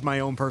because it's my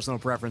own personal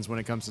preference when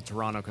it comes to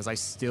Toronto, because I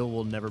still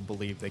will never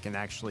believe they can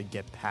actually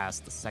get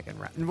past the second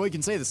round. And we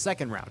can say the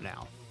second round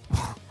now.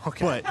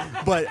 Okay.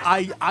 But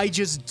I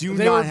just do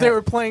they not. They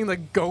were playing the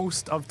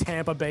ghost of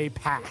Tampa Bay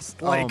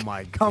past. Like, oh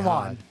my God. Come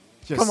on.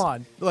 Come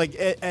on. Like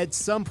at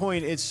some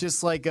point, it's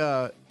just like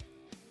what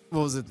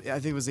was it? I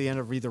think it was the end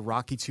of either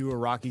Rocky 2 or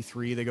Rocky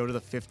 3. They go to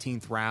the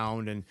 15th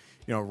round, and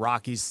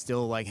Rocky's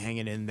still like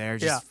hanging in there,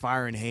 just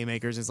firing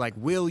haymakers. It's like,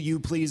 will you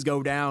please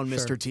go down,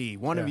 Mr. T?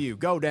 One of you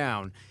go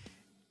down.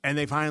 And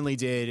they finally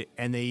did,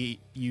 and they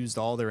used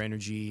all their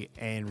energy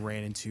and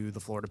ran into the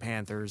Florida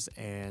Panthers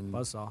and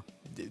buzzsaw.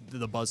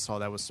 The buzzsaw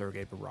that was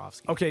Sergei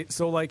Bobrovsky. Okay,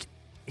 so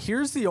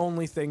here's the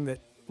only thing that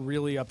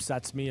really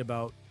upsets me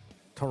about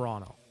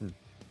Toronto.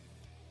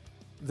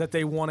 That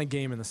they won a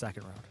game in the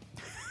second round.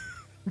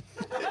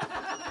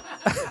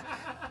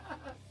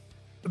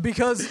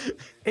 Because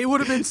it would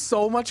have been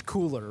so much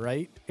cooler,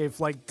 right? If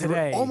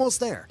today... Almost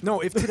there.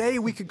 No, if today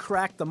we could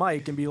crack the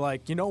mic and be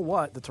like, you know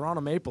what? The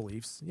Toronto Maple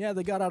Leafs,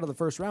 they got out of the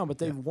first round, but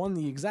they've won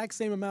the exact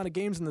same amount of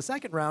games in the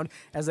second round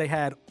as they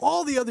had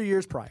all the other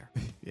years prior.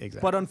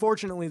 Exactly. But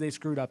unfortunately, they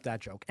screwed up that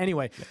joke.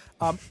 Anyway,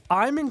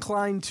 I'm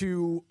inclined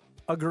to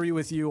agree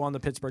with you on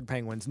the Pittsburgh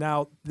Penguins.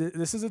 Now,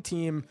 this is a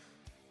team...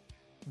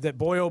 that,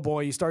 boy, oh boy,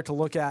 you start to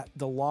look at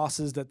the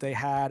losses that they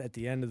had at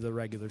the end of the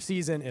regular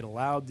season. It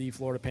allowed the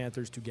Florida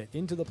Panthers to get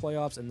into the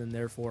playoffs and then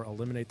therefore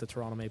eliminate the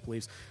Toronto Maple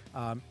Leafs.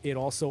 It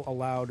also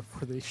allowed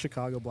for the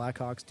Chicago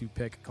Blackhawks to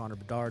pick Connor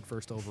Bedard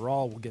first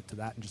overall. We'll get to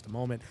that in just a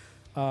moment.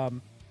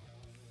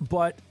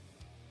 But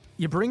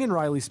you bring in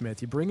Riley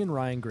Smith, you bring in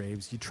Ryan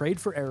Graves, you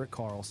trade for Erik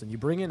Karlsson, you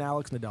bring in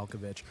Alex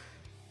Nedeljkovic.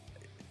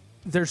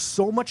 There's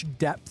so much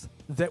depth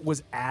that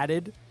was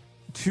added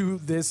to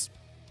this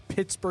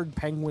Pittsburgh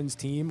Penguins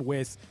team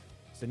with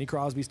Sidney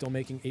Crosby still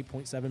making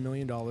 $8.7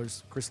 million,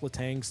 Chris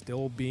Letang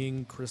still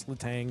being Chris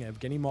Letang,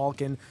 Evgeny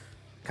Malkin,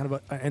 kind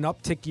of an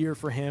uptick year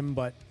for him,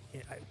 but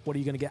what are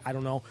you going to get? I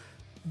don't know.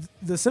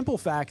 The simple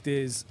fact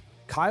is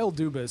Kyle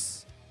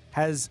Dubas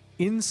has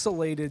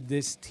insulated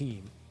this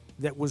team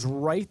that was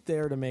right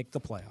there to make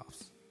the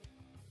playoffs.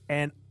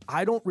 And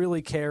I don't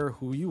really care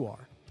who you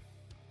are.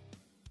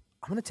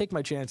 I'm going to take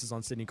my chances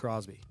on Sidney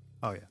Crosby.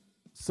 Oh, yeah.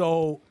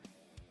 So...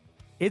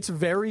 it's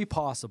very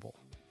possible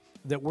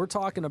that we're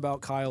talking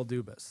about Kyle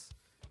Dubas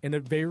in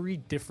a very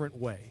different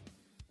way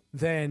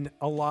than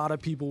a lot of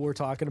people were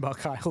talking about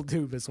Kyle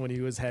Dubas when he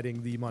was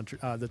heading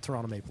the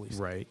Toronto Maple Leafs.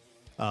 Right.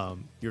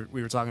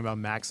 We were talking about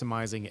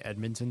maximizing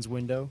Edmonton's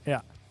window.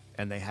 Yeah.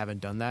 And they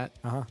haven't done that.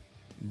 Uh-huh.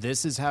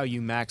 This is how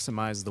you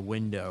maximize the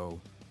window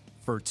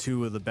for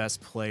two of the best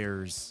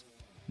players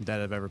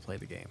that have ever played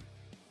the game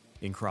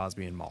in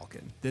Crosby and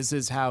Malkin. This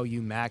is how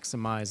you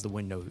maximize the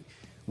window.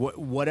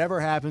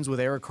 Whatever happens with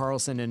Erik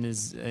Karlsson and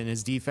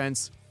his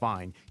defense,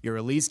 fine. You're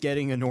at least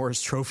getting a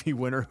Norris Trophy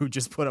winner who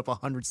just put up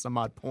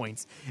 100-some-odd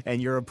points, and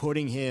you're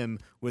putting him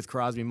with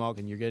Crosby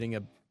Malkin. You're getting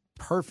a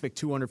perfect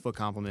 200-foot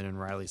compliment in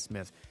Riley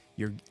Smith.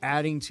 You're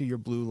adding to your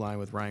blue line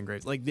with Ryan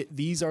Graves.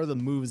 These are the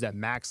moves that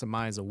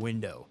maximize a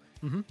window.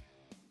 Mm-hmm.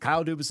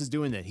 Kyle Dubas is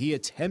doing that. He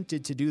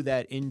attempted to do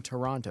that in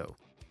Toronto,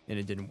 and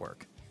it didn't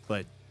work.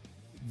 But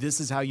this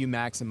is how you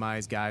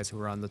maximize guys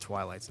who are on the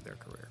twilights of their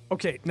career.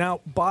 Okay,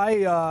 now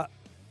by...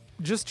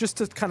 Just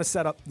to kind of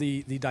set up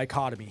the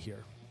dichotomy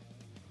here.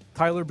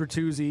 Tyler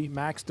Bertuzzi,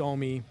 Max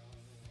Domi,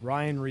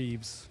 Ryan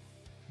Reeves,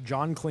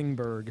 John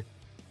Klingberg,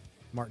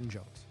 Martin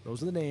Jones.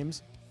 Those are the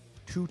names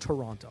to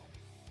Toronto.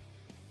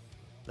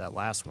 That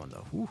last one,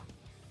 though. Whew.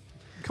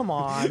 Come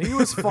on. He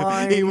was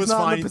fine. He was He's not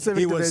fine. in the Pacific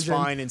He was Division.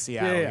 fine in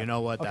Seattle. Yeah. You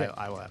know what? Okay.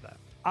 I will have that.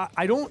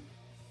 I don't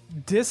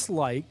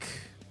dislike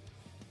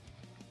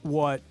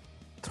what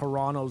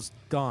Toronto's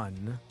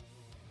done,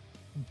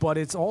 but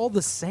it's all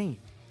the same.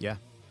 Yeah.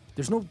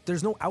 There's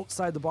no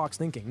outside the box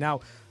thinking.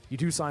 Now, you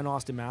do sign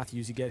Austin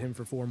Matthews, you get him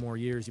for 4 more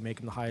years, you make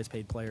him the highest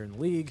paid player in the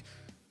league.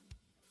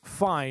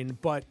 Fine,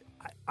 but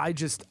I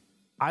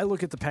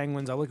look at the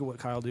Penguins, I look at what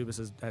Kyle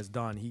Dubas has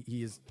done.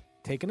 He has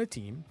taken a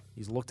team,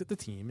 he's looked at the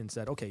team and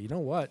said, okay, you know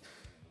what?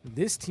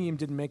 This team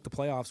didn't make the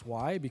playoffs.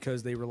 Why?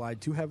 Because they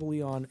relied too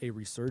heavily on a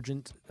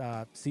resurgent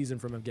season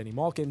from Evgeny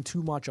Malkin,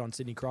 too much on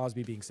Sidney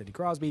Crosby being Sidney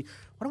Crosby.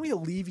 Why don't we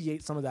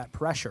alleviate some of that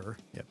pressure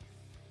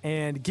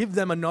and give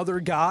them another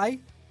guy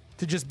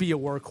to just be a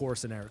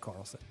workhorse in Erik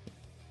Karlsson?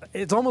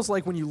 It's almost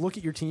like when you look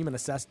at your team and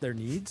assess their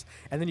needs,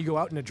 and then you go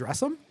out and address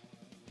them,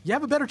 you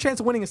have a better chance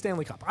of winning a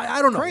Stanley Cup.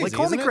 I don't know. Crazy, like,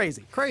 call me isn't it?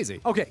 crazy. Crazy.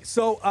 Okay,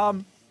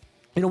 so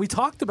we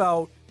talked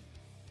about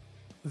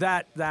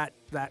that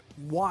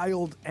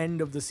wild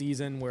end of the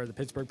season where the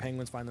Pittsburgh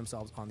Penguins find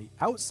themselves on the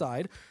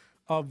outside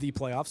of the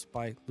playoffs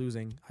by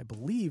losing, I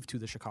believe, to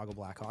the Chicago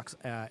Blackhawks.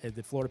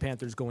 The Florida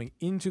Panthers going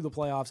into the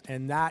playoffs,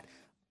 and that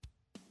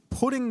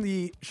putting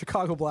the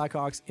Chicago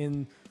Blackhawks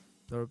in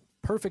the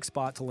perfect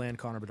spot to land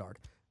Connor Bedard.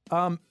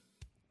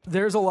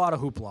 There's a lot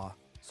of hoopla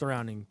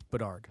surrounding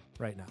Bedard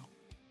right now.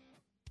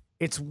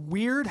 It's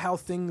weird how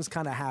things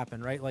kind of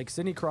happen, right? Like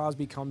Sidney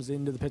Crosby comes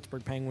into the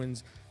Pittsburgh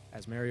Penguins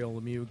as Mario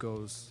Lemieux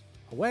goes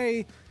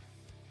away.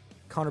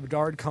 Connor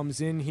Bedard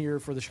comes in here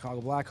for the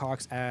Chicago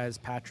Blackhawks as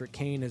Patrick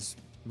Kane has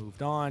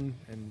moved on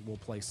and will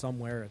play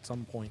somewhere at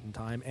some point in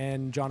time.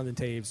 And Jonathan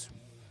Toews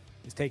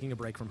is taking a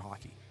break from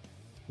hockey.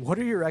 What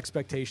are your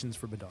expectations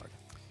for Bedard?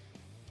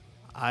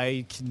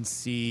 I can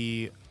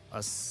see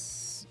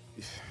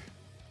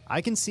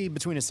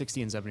between a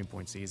 60 and 70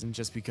 point season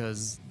just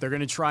because they're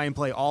going to try and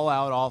play all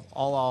out,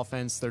 all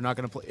offense. They're not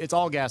going to play. It's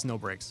all gas, no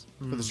brakes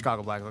for the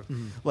Chicago Blackhawks.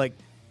 Like,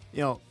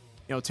 you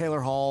know,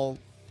 Taylor Hall,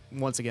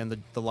 once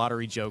again, the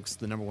lottery jokes,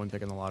 the number one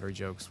pick in the lottery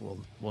jokes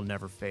will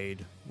never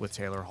fade with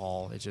Taylor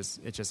Hall. It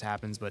just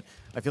happens. But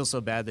I feel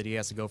so bad that he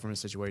has to go from a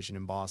situation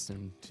in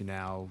Boston to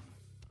now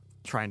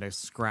trying to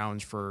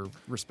scrounge for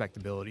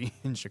respectability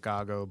in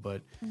Chicago.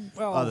 But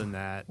other than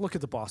that, look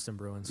at the Boston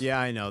Bruins. Yeah,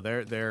 I know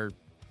they're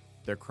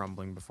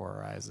crumbling before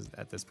our eyes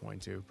at this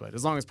point too. But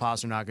as long as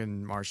Pasternak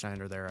and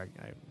Marchand are there,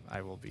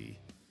 I will be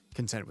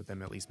content with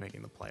them at least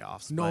making the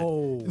playoffs.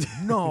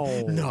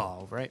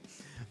 No, right?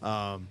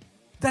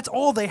 That's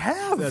all they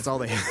have. That's all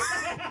they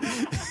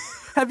have.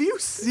 Have you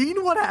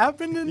seen what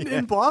happened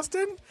in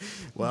Boston?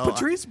 Well,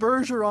 Patrice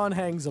Bergeron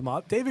hangs him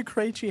up. David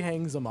Krejci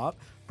hangs him up.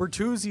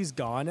 Bertuzzi's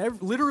gone.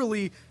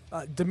 Literally,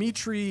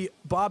 Dmitry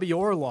Bobby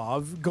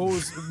Orlov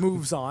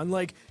moves on.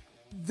 Like,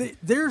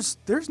 there's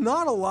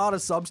not a lot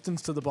of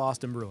substance to the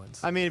Boston Bruins.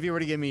 I mean, if you were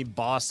to give me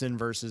Boston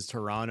versus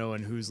Toronto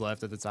and who's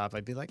left at the top,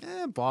 I'd be like,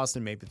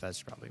 Boston. Maybe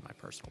that's probably my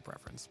personal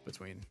preference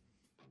between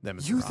them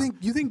and Toronto.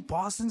 You think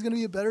Boston's going to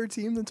be a better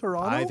team than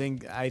Toronto?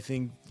 I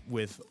think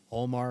with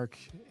Ullmark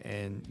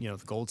and the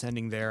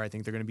goaltending there, I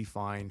think they're going to be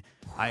fine.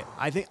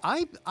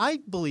 I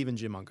believe in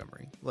Jim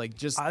Montgomery. I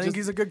think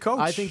he's a good coach.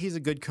 I think he's a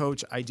good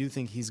coach. I do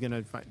think he's going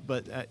to find,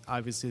 but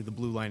obviously the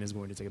blue line is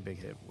going to take a big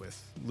hit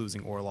with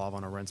losing Orlov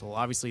on a rental.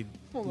 Obviously,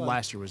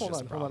 last year was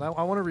just a problem. Hold on.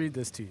 I want to read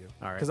this to you.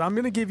 All right. Because I'm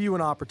going to give you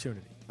an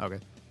opportunity. Okay.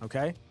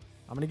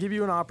 I'm going to give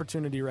you an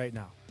opportunity right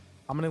now.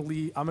 I'm going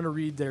to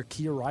read their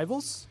key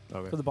arrivals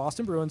for the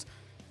Boston Bruins,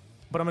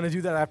 but I'm going to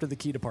do that after the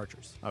key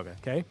departures.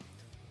 Okay.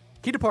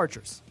 Key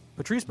departures: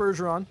 Patrice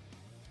Bergeron,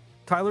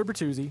 Tyler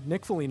Bertuzzi,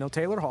 Nick Foligno,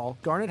 Taylor Hall,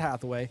 Garnet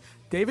Hathaway,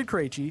 David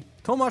Krejci,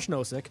 Tomas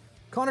Nosek,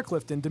 Connor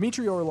Clifton,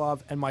 Dmitry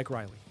Orlov, and Mike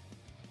Riley.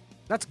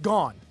 That's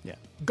gone. Yeah.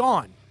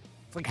 Gone.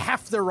 It's like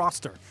half their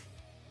roster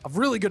of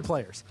really good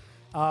players.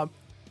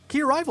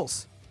 Key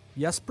arrivals: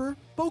 Jesper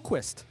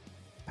Boquist,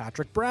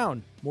 Patrick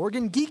Brown,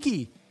 Morgan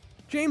Geekie,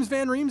 James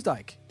Van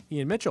Riemsdyk,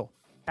 Ian Mitchell,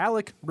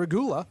 Alec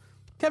Regula,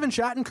 Kevin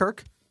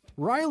Shattenkirk,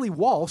 Riley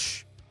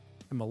Walsh,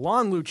 and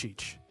Milan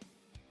Lucic.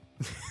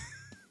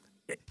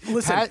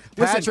 Listen,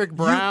 Patrick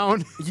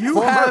Brown,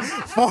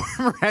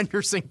 former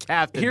Henderson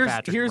captain.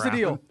 Here's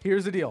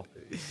the deal.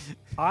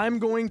 I'm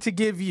going to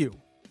give you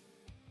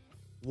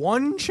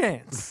one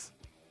chance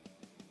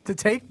to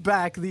take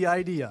back the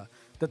idea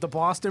that the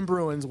Boston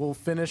Bruins will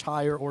finish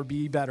higher or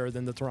be better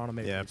than the Toronto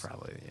Maple Leafs. Yeah,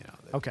 probably.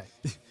 Okay.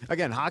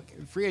 Again,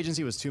 free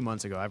agency was 2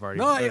 months ago. I've already.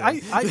 No,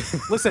 I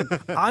listen.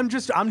 I'm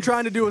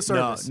trying to do a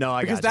service.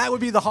 Because that would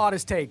be the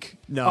hottest take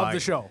of the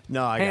show.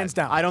 No, hands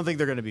down. I don't think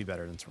they're going to be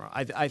better than Toronto.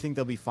 I think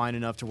they'll be fine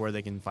enough to where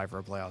they can fight for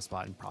a playoff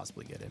spot and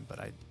possibly get in. But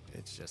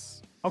it's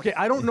just. Okay,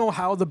 I don't know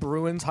how the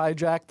Bruins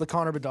hijacked the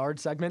Connor Bedard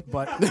segment,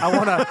 but I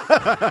want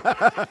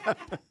to.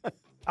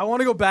 I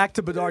want to go back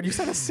to Bedard. You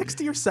said a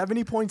 60 or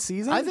 70 point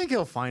season? I think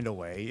he'll find a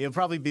way. It'll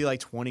probably be like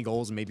 20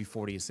 goals and maybe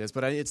 40 assists,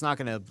 but it's not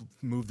going to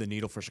move the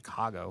needle for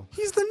Chicago.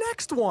 He's the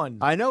next one.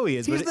 I know he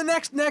is. He's the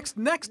next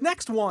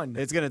one.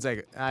 It's going to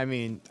take. I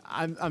mean,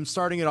 I'm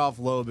starting it off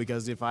low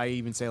because if I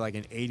even say like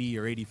an 80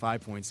 or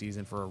 85 point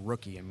season for a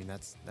rookie, I mean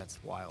that's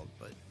wild.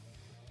 But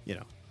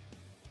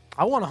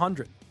I want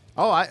 100.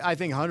 Oh, I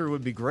think 100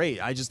 would be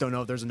great. I just don't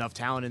know if there's enough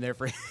talent in there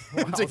for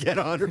him to get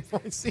 100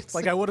 points. It's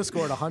like I would have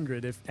scored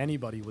 100 if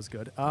anybody was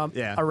good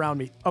yeah. around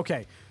me.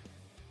 Okay.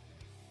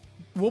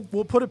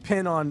 We'll put a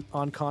pin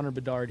on Connor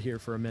Bedard here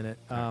for a minute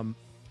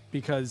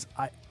because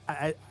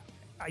I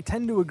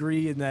tend to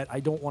agree in that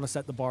I don't want to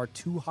set the bar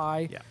too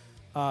high.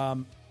 Yeah.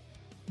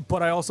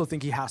 But I also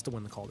think he has to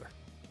win the Calder.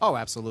 Oh,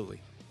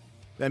 absolutely.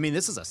 I mean,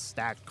 this is a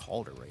stacked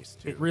Calder race,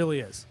 too. It really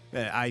is.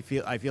 I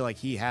feel like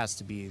he has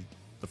to be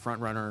the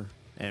front runner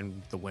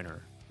and the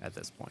winner at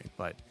this point.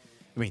 But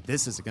I mean,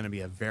 this is going to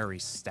be a very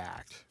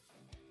stacked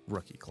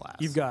rookie class.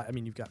 You've got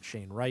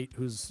Shane Wright,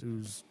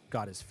 who's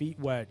got his feet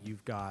wet.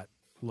 You've got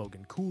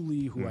Logan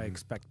Cooley, who I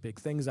expect big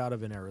things out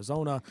of in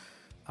Arizona.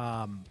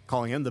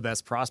 Calling him the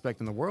best prospect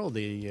in the world,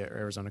 the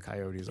Arizona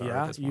Coyotes are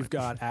at this point. You've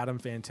got Adam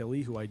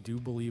Fantilli, who I do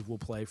believe will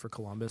play for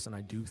Columbus, and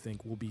I do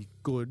think will be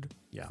good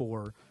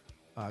for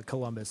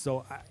Columbus.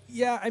 So,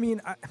 I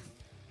mean,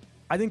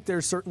 I think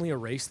there's certainly a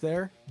race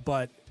there,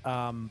 but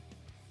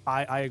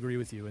I agree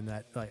with you in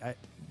that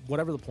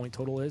whatever the point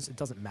total is, it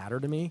doesn't matter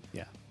to me.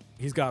 Yeah.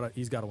 He's got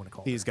to win a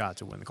Calder. He's got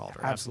to win the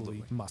Calder.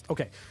 Absolutely must.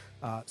 Okay.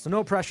 So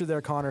no pressure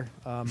there, Connor.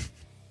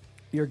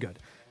 You're good.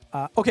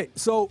 Okay,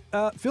 so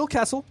Phil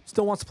Kessel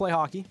still wants to play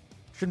hockey.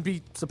 Shouldn't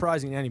be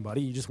surprising to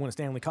anybody. You just won a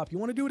Stanley Cup. You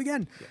want to do it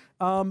again.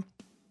 Yeah.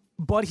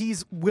 But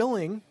he's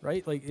willing,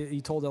 right? Like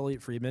he told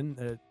Elliot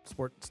Friedman,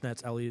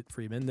 Sportsnet's Elliot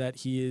Friedman, that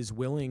he is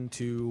willing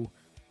to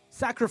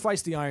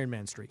sacrifice the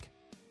Ironman streak.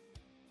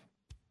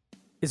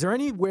 Is there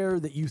anywhere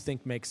that you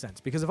think makes sense?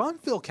 Because if I'm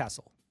Phil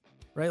Kessel,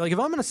 right? Like if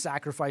I'm going to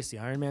sacrifice the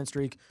Ironman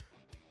streak,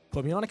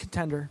 put me on a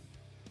contender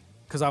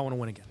because I want to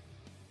win again.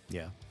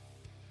 Yeah.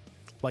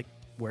 Like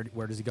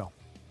where does he go?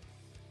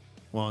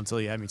 Well,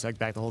 until you had me check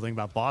back the whole thing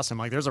about Boston, I'm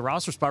like, there's a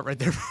roster spot right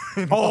there.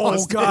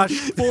 Oh, gosh.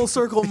 Full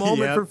circle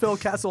moment for Phil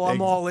Kessel.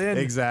 I'm all in.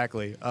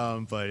 Exactly.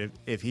 But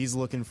if he's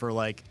looking for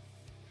like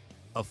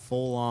a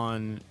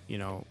full-on,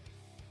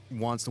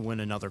 wants to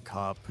win another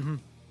cup,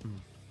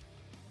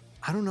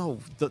 I don't know.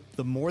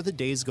 The more the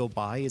days go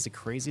by, is it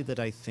crazy that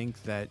I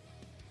think that,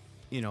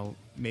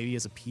 maybe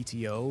as a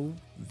PTO,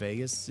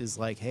 Vegas is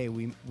like, hey,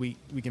 we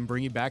can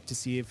bring you back to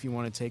see if you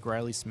want to take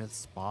Riley Smith's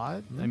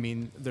spot. I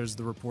mean, there's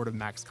the report of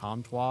Max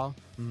Comtois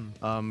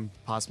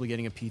possibly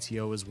getting a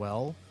PTO as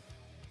well.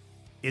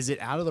 Is it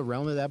out of the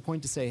realm at that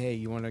point to say, hey,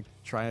 you want to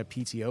try a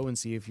PTO and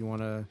see if you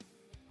want to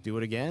do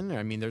it again?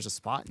 I mean, there's a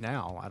spot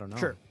now. I don't know.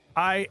 Sure.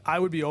 I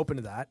would be open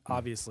to that,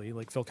 obviously.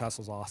 Like, Phil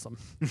Kessel's awesome.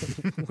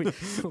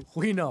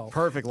 we know.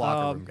 Perfect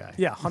locker room guy.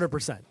 Yeah,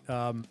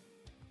 100%.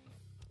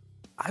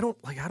 I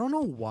don't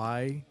know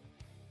why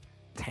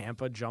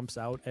Tampa jumps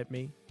out at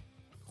me.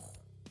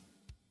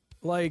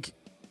 Like,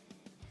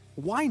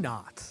 why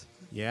not?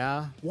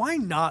 Yeah. Why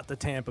not the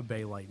Tampa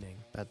Bay Lightning?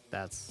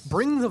 That's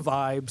bring the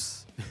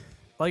vibes.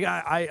 Like,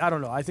 I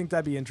don't know. I think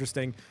that'd be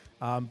interesting.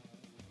 And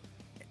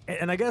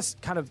I guess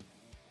kind of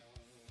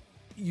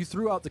you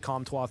threw out the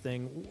Comtois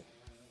thing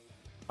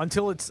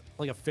until it's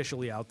like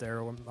officially out there.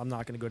 I'm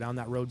not going to go down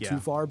that road too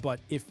far. But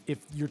if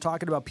you're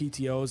talking about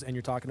PTOs and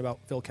you're talking about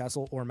Phil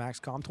Kessel or Max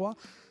Comtois,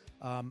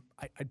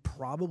 I'd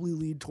probably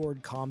lead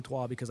toward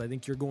Comtois because I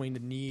think you're going to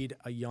need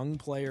a young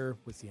player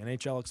with the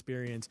NHL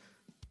experience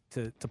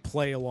to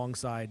play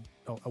alongside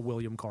a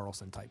William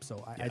Karlsson type.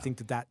 So I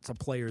think that's a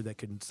player that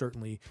can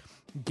certainly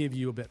give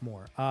you a bit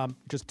more.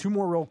 Just two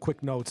more real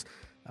quick notes.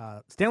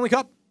 Stanley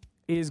Cup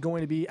is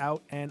going to be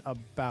out and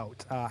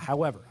about.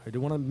 However, I do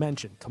want to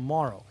mention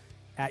tomorrow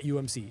at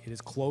UMC, it is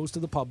closed to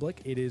the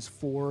public. It is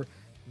for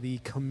the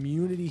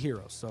community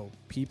heroes. So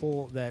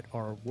people that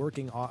are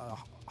working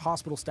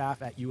hospital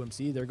staff at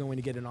UMC, they're going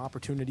to get an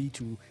opportunity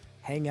to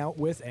hang out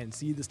with and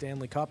see the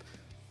Stanley Cup.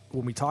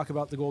 When we talk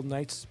about the Golden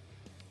Knights,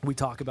 we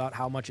talk about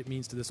how much it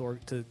means to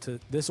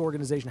this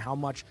organization, how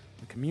much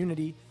the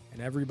community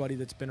and everybody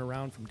that's been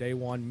around from day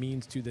one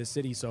means to this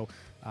city. So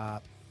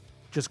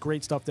just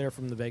great stuff there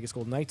from the Vegas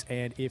Golden Knights.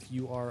 And if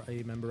you are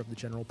a member of the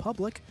general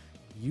public,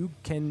 you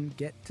can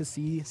get to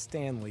see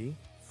Stanley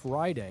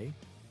Friday,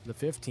 the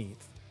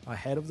 15th,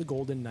 ahead of the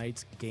Golden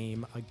Knights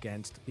game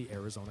against the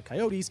Arizona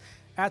Coyotes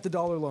at the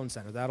Dollar Loan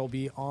Center. That'll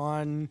be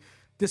on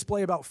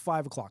display about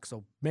 5 o'clock.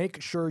 So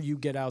make sure you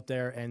get out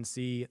there and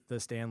see the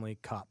Stanley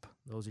Cup.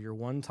 Those are your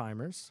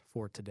one-timers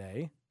for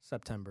today,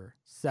 September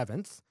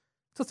 7th.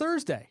 It's a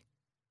Thursday.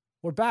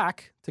 We're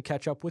back to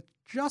catch up with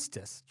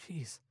Justice.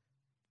 Jeez.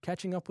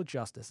 Catching up with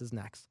Justice is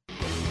next.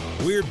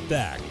 We're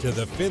back to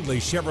the Findlay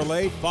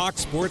Chevrolet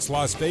Fox Sports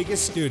Las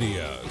Vegas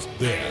studios.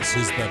 This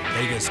is the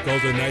Vegas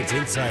Golden Knights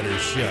Insider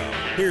Show.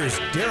 Here's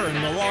Darren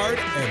Millard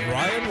and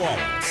Ryan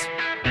Wallace.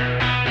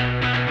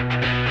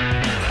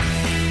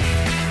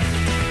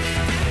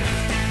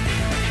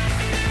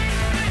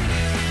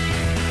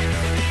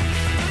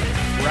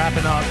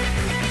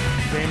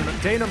 Wrapping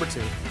up day number 2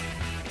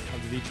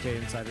 of the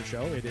VHK Insider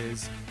Show. It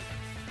is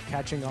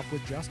catching up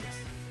with Justice.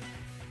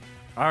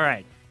 All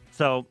right.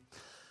 So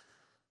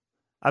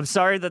I'm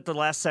sorry that the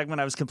last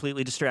segment I was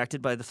completely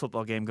distracted by the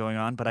football game going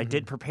on, but I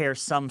did prepare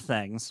some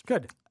things.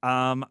 Good.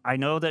 I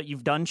know that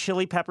you've done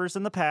chili peppers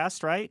in the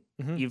past, right?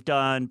 You've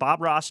done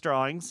Bob Ross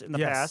drawings in the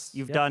past.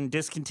 You've done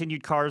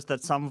discontinued cars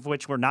that some of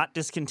which were not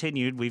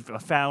discontinued. We've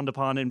found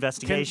upon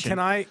investigation.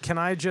 Can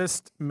I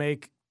just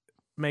make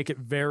it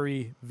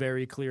very,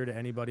 very clear to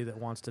anybody that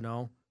wants to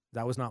know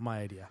that was not my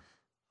idea.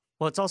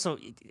 Well, it's also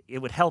it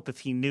would help if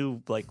he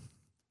knew like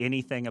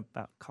anything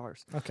about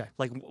cars. Okay.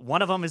 Like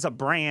one of them is a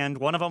brand,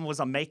 one of them was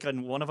a make,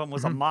 and one of them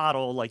was a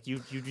model. Like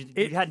you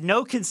had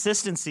no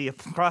consistency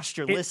across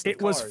your list.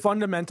 It was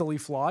fundamentally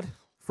flawed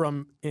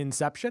from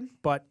inception,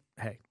 but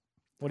hey,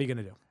 what are you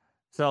going to do?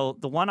 So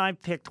the one I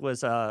picked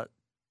was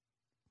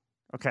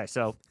okay,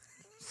 so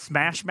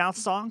Smash Mouth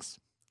songs.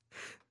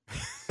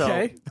 So,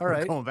 okay, all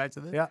right. Going back to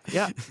this?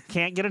 Yeah.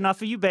 Can't Get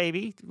Enough of You,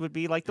 Baby would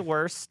be like the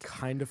worst.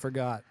 Kind of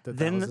forgot that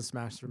was a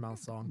Smash Mouth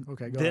song.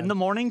 Okay, go Then ahead. The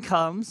Morning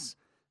Comes.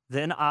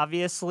 Then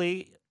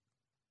obviously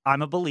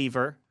I'm a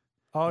Believer.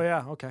 Oh,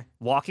 yeah, okay.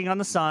 Walking on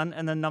the Sun,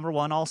 and then number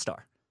 1,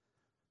 All-Star.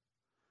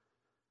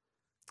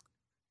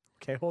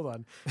 Okay, hold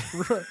on.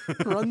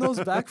 Run those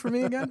back for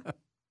me again?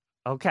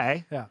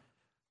 Okay. Yeah.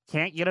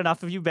 Can't Get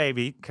Enough of You,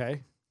 Baby.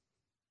 Okay.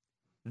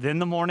 Then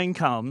The Morning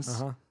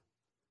Comes. Uh-huh.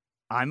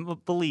 I'm a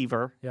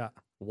Believer. Yeah.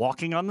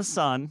 Walking on the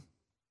Sun.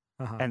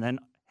 Uh-huh. And then,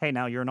 Hey,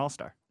 Now You're an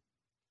All-Star.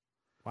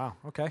 Wow,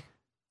 okay.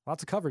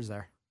 Lots of covers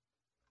there.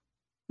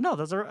 No,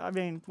 those are,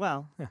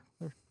 well. Yeah.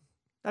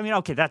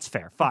 Okay, that's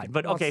fair. Fine.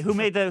 But okay, who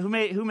made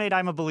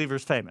I'm a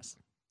Believer's famous?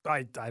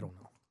 I don't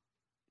know.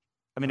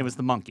 It was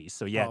the Monkees.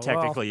 So yeah,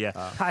 technically,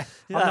 yeah.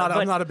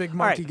 I'm not a big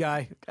monkey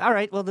guy. All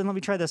right, well then let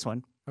me try this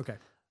one. Okay.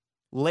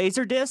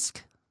 Laserdisc,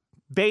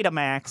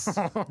 Betamax,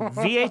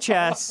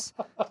 VHS,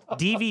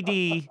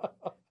 DVD,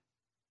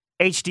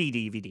 HD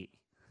DVD.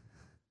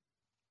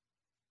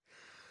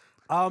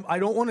 I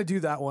don't want to do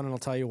that one, and I'll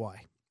tell you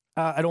why.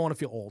 I don't want to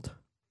feel old.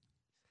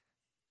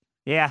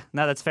 Yeah,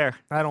 no, that's fair.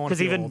 I don't want to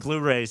because even old.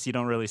 Blu-rays you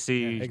don't really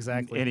see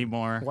exactly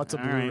anymore. What's a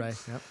All Blu-ray? Right.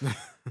 Yep.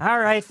 All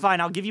right, fine.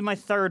 I'll give you my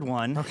third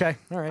one. Okay,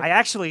 all right. I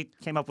actually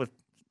came up with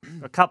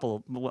a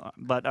couple,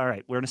 but all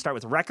right. We're going to start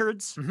with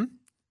records,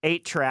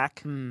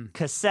 8-track,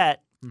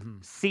 cassette,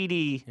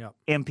 CD,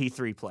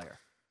 MP3 player.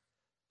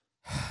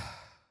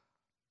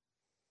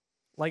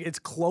 Like it's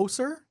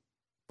closer,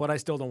 but I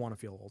still don't want to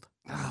feel old.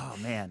 Oh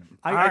man,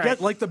 I get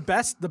like the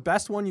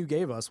best one you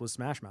gave us was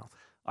Smash Mouth.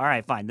 All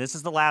right, fine. This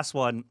is the last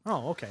one.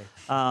 Oh, okay.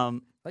 I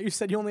thought you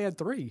said you only had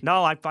 3.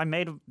 No, I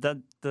made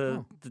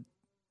the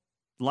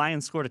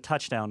Lions scored a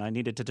touchdown. I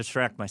needed to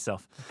distract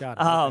myself. Got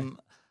it. Okay.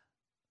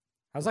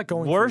 How's that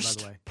going?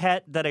 Worst for you, by the way?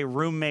 pet that a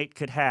roommate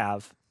could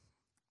have.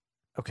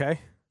 Okay.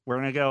 We're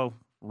gonna go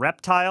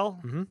reptile,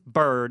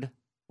 bird,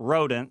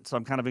 rodent. So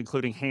I'm kind of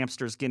including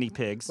hamsters, guinea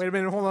pigs. Wait a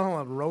minute. Hold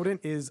on.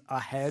 Rodent is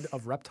ahead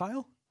of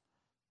reptile?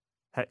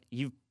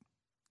 You've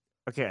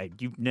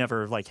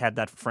never had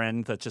that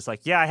friend that's just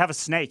like, yeah, I have a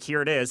snake.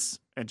 Here it is,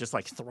 and just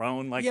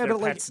thrown their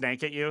pet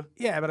snake at you.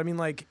 Yeah, but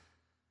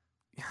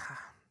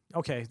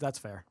okay, that's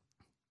fair.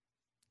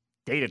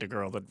 Dated a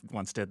girl that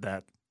once did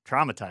that.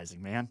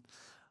 Traumatizing, man.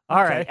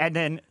 All right, and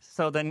then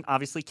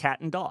obviously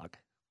cat and dog.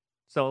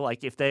 So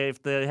if they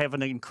have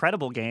an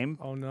incredible game,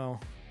 oh no,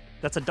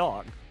 that's a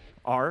dog.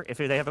 Or if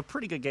they have a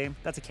pretty good game,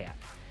 that's a cat.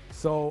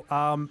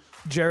 So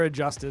Jared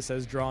Justice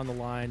has drawn the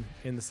line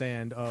in the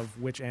sand of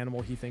which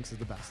animal he thinks is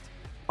the best.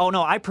 Oh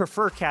no, I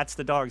prefer cats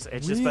to dogs.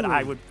 It's just, but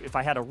I would if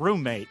I had a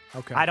roommate.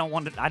 Okay. I don't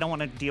want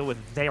to deal with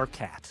their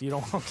cat. You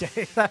don't.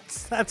 Okay,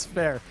 that's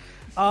fair.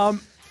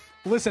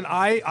 Listen,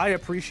 I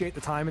appreciate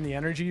the time and the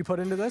energy you put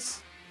into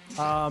this.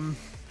 And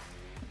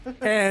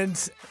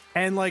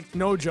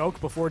no joke,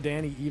 before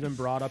Danny even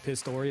brought up his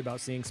story about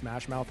seeing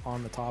Smash Mouth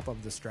on the top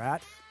of the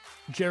Strat,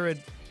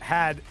 Jared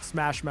had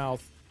Smash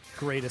Mouth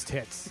greatest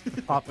hits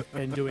up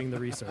and doing the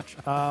research.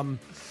 I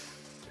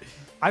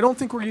don't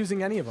think we're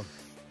using any of them.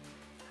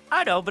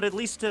 I know, but at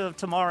least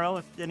tomorrow,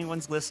 if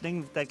anyone's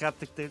listening, that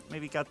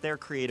maybe got their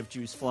creative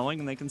juice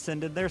flowing, and they can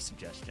send in their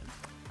suggestion.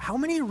 How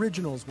many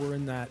originals were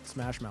in that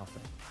Smash Mouth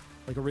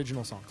thing?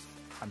 Original songs?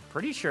 I'm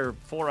pretty sure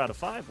 4 out of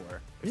 5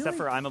 were, except Really?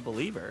 for I'm a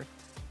Believer.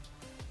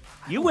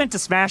 You went to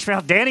Smash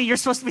Mouth, Danny. You're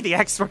supposed to be the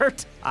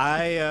expert.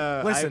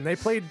 Listen, they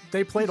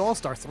played All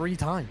Star 3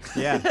 times.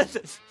 Yeah.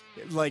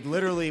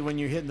 Literally, when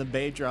you're hitting the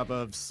bait drop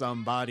of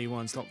somebody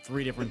once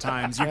 3 different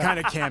times, you kind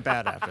of camp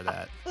out after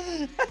that.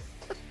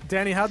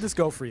 Danny, how'd this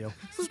go for you?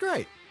 This was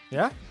great.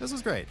 Yeah? This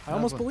was great. I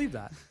almost believe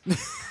that. It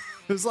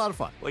was a lot of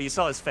fun. Well, you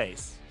saw his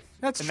face.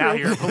 That's And true. now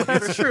you're a believer.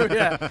 That's true,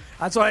 yeah.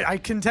 That's why I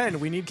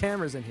contend we need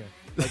cameras in here.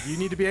 You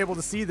need to be able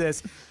to see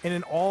this in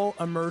an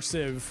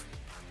all-immersive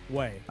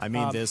way.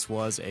 This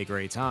was a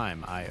great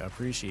time. I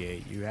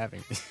appreciate you having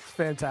me.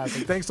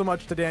 Fantastic. Thanks so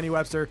much to Danny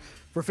Webster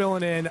for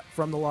filling in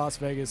from the Las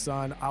Vegas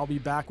Sun. I'll be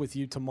back with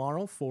you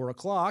tomorrow, 4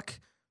 o'clock,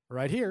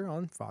 right here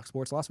on Fox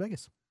Sports Las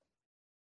Vegas.